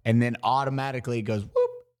 Wow. And then automatically it goes,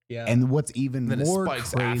 whoop. Yeah. And what's even then it more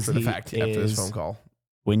spikes crazy after the fact, after this is phone call,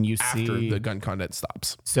 when you after see the gun content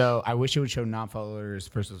stops. So I wish it would show non-followers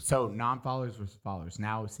versus non-followers versus followers.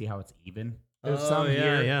 Now see how it's even. There's some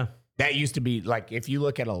here. yeah. That used to be like if you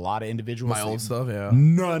look at a lot of individuals, My old stuff, yeah.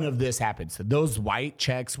 none of this happens. So those white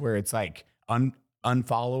checks where it's like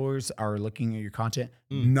unfollowers are looking at your content,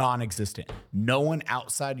 non-existent. No one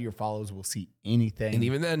outside of your followers will see anything. And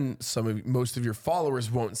even then, most of your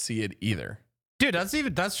followers won't see it either. Dude,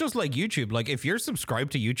 that's just like YouTube. Like if you're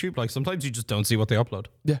subscribed to YouTube, like sometimes you just don't see what they upload.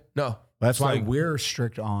 Yeah, no. That's why like- we're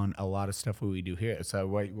strict on a lot of stuff we do here. So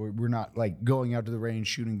we're not like going out to the range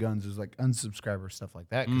shooting guns. There's like unsubscriber stuff like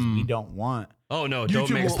that because we don't want Oh no, don't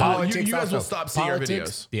YouTube mix will- that. you guys will also. stop seeing our Politics,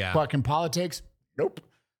 videos. Yeah. fucking politics. Nope.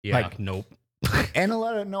 Yeah, like- nope. And a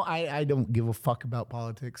lot of I don't give a fuck about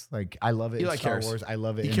politics. Like I love it. Eli in Star cares. Wars. I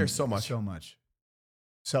love it. He in cares so much.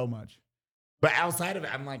 so much. But outside of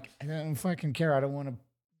it, I'm like, I don't fucking care. I don't want to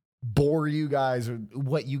bore you guys or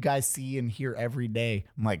what you guys see and hear every day.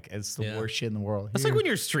 I'm like, it's the Yeah. worst shit in the world. It's like when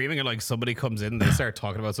you're streaming and like somebody comes in and they start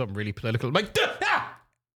talking about something really political. I'm like,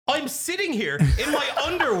 I'm sitting here in my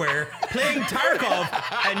underwear playing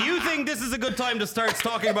Tarkov, and you think this is a good time to start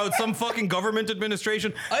talking about some fucking government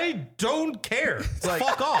administration? I don't care. like-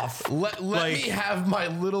 Fuck off. Let Like- me have my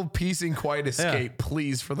little peace and quiet escape,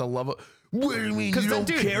 please, for the love of... What do you mean you don't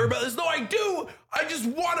dude- care about this? No, I do. I just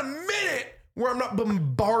want a minute where I'm not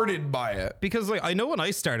bombarded by it. Because like I know when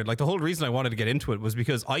I started, like the whole reason I wanted to get into it was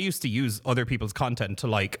because I used to use other people's content to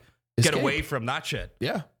like get Escape. away from that shit.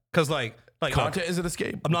 Yeah. Because like Content is an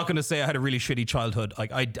escape. I'm not going to say I had a really shitty childhood.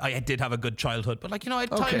 Like I did have a good childhood, but like, you know, I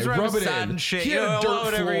had Okay, times where I rub was it sad in. and shit. He You had a know, dirt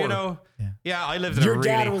whatever, floor. you know. Yeah, I lived in your a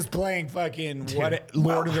dad really... was playing fucking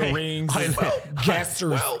Lord of the Rings. Guests are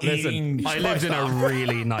well, eating. I lived in a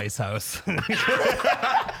really nice house.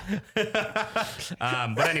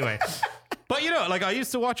 But anyway. But, you know, like, I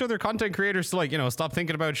used to watch other content creators to, like, you know, stop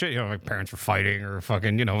thinking about shit. You know, my parents were fighting or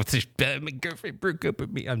fucking, you know, my girlfriend broke up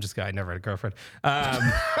with me. I'm just, I never had a girlfriend. He's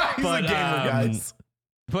a gamer, guys.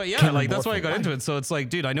 But yeah, like that's why I got into it. So it's like,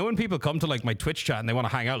 dude, I know when people come to like my Twitch chat and they want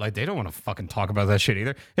to hang out, like they don't want to fucking talk about that shit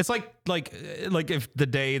either. It's like if the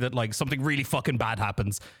day that like something really fucking bad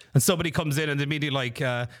happens and somebody comes in and they immediately like,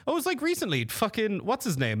 oh, it was like recently, fucking what's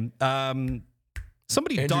his name?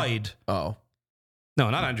 Somebody died. Oh. No,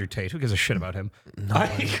 not Andrew Tate. Who gives a shit about him?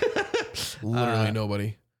 Literally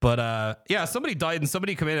nobody. But yeah, somebody died and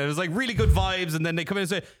somebody come in and it was like really good vibes, and then they come in and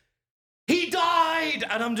say, he died,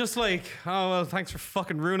 and I'm just like, oh well, thanks for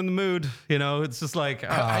fucking ruining the mood. You know, it's just like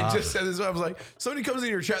I just said this. I was like, somebody comes in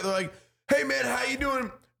your chat, they're like, hey man, how you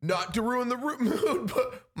doing? not to ruin the mood,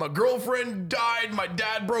 but my girlfriend died. My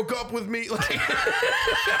dad broke up with me. Like,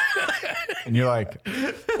 And you're like,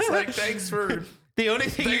 it's like, thanks for The only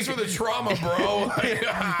thing the trauma, bro.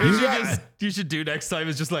 you should do next time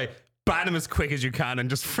is just like ban him as quick as you can and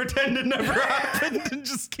just pretend it never happened and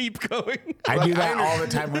just keep going. I do that all the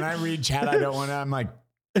time. When I read chat, I don't want to, I'm like,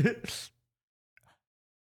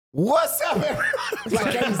 what's up, everyone? Like,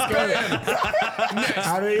 I just go,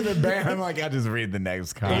 I don't even ban. I'm like, I just read the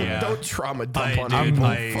next comment. Yeah. Don't trauma dump on dude,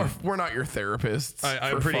 we're not your therapists.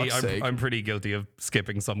 I'm pretty guilty of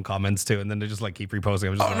skipping some comments too, and then they just like keep reposting.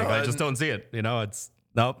 I'm just like, no, I just don't see it. You know, it's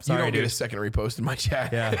nope. You Sorry, don't get dude. a second repost in my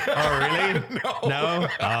chat. Yeah. Oh, really? No.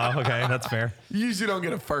 Oh, okay. That's fair. You usually don't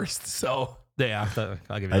get a first, so Yeah.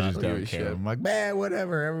 I'll give you I that. just give don't a care. shit. I'm like, man,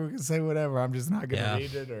 whatever. Everyone can say whatever. I'm just not going to Yeah.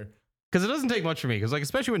 read it. Or Because it doesn't take much for me. Because like,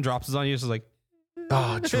 especially when drops is on you, it's just like,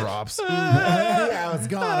 drops. yeah, it's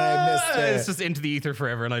gone. I missed it. it's just into the ether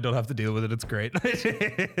forever, and I don't have to deal with it. It's great.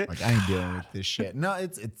 Like, I ain't dealing with this shit. No,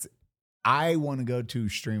 it's. I want to go to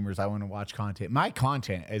streamers. I want to watch content. My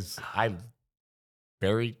content is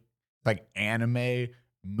very like anime,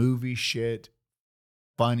 movie shit,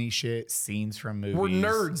 funny shit, scenes from movies. We're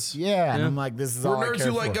nerds. Yeah, and I'm like, this is We're all I nerds care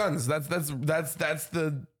who like for. guns. That's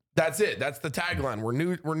it. That's the tagline. We're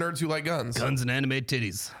nerds who like guns. Guns and animated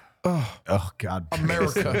titties. Oh God,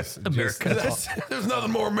 America. America. There's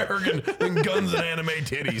nothing more American than guns and anime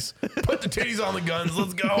titties. Put the titties on the guns.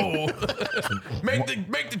 Let's go. make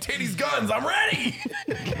the titties guns. I'm ready.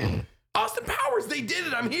 Austin Powers, they did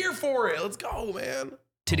it. I'm here for it. Let's go, man.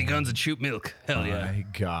 Titty guns and shoot milk. Hell yeah. My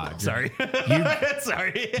God, Sorry.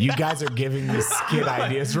 Sorry. You guys are giving me skit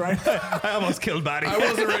ideas right now. I almost killed Batty. I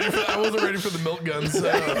wasn't ready for the milk guns.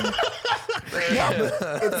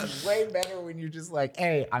 It's way better when you're just like,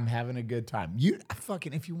 hey, I'm having a good time. You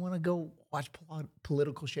fucking, if you want to go watch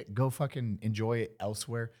political shit, go fucking enjoy it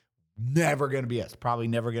elsewhere. Never gonna be us. Probably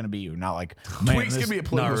never gonna be you. Not like, man, Tweaks this- can be a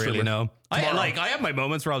political Not really, streamer. no. I have my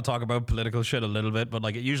moments where I'll talk about political shit a little bit, but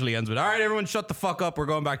like it usually ends with, all right, everyone shut the fuck up. We're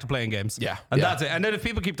going back to playing games. Yeah, And yeah. that's it. And then if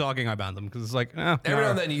people keep talking, I ban them because it's like, Every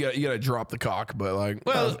now and then you gotta drop the cock, but like,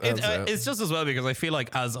 well, that's it. it's just as well because I feel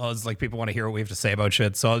like as us, like people want to hear what we have to say about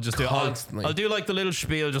shit. So I'll just Constantly. I'll do like the little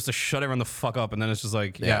spiel just to shut everyone the fuck up, and then it's just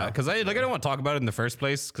like, yeah, because I don't want to talk about it in the first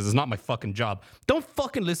place because it's not my fucking job. Don't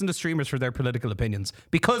fucking listen to streamers for their political opinions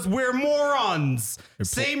because we're morons.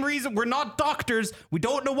 Same reason we're not doctors. We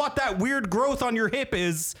don't know what that weird growth on your hip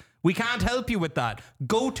is. We can't help you with that.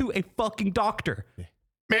 Go to a fucking doctor.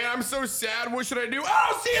 Man, I'm so sad. What should I do?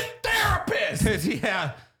 Oh, see a therapist.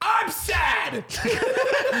 Yeah. I'm sad.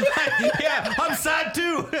 Yeah, I'm sad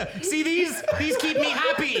too. See these? These keep me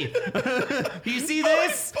happy. You see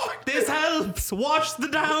this? fuck. This helps. Wash the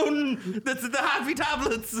down. That's the happy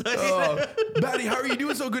tablets. Batty, how are you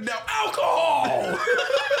doing so good now? Alcohol.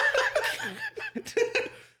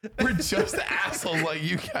 We're just assholes like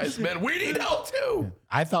you guys, man. We need help too.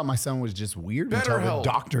 I thought my son was just weird until the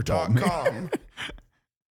doctor told me. BetterHelp.com.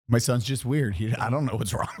 My son's just weird. I don't know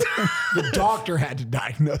what's wrong. The doctor had to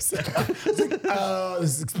diagnose it. I was like, oh,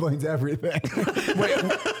 this explains everything. Wait,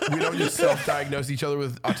 we don't just self-diagnose each other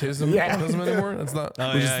with autism anymore? That's not.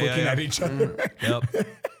 Oh, We're just looking at each other. Yep.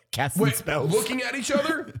 Casting Wait, spells. looking at each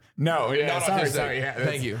other? No, yeah, Not sorry, autistic. sorry. Yeah,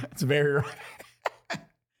 Thank you. It's very right.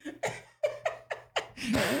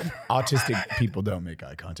 Autistic people don't make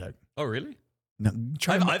eye contact. Oh really? No,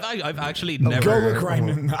 try I've actually go never. look right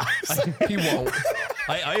in the eyes. He won't.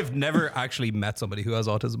 I have never actually met somebody who has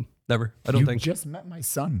autism. Never. I don't You think. just met my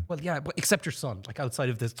son. Well, yeah, but except your son. Like outside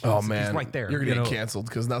of this. Oh he's man, right there. You're gonna you get know? canceled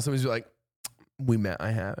because now somebody's like, "We met. I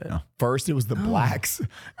haven't." First, it was the blacks,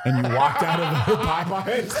 and you walked out of the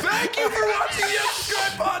Popeyes. Thank you for watching the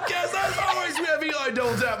Subscribe Podcast. As always, we have Eli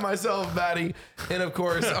Double Tap, myself, Batty, and of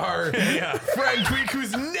course our friend Tweak,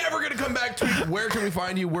 who's never gonna come back. Tweak, where can we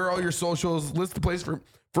find you? Where are all your socials? List the place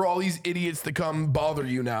for all these idiots to come bother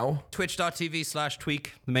you now.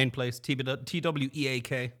 Twitch.tv/tweak, the main place.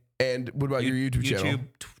 TWEAK. And what about your YouTube channel?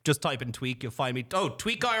 Just type in Tweak, you'll find me. Oh,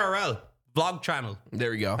 Tweak IRL vlog channel.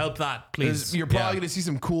 There you go. Help that, please. You're probably gonna see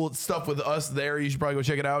some cool stuff with us there. You should probably go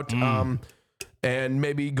check it out. And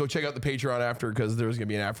maybe go check out the Patreon after because there's gonna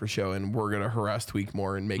be an after show and we're gonna harass Tweak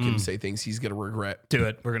more and make him say things he's gonna regret. Do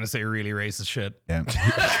it. We're gonna say really racist shit. Yeah.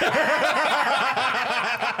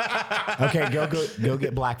 Okay, go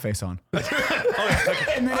get blackface on.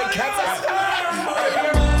 And then it cuts out.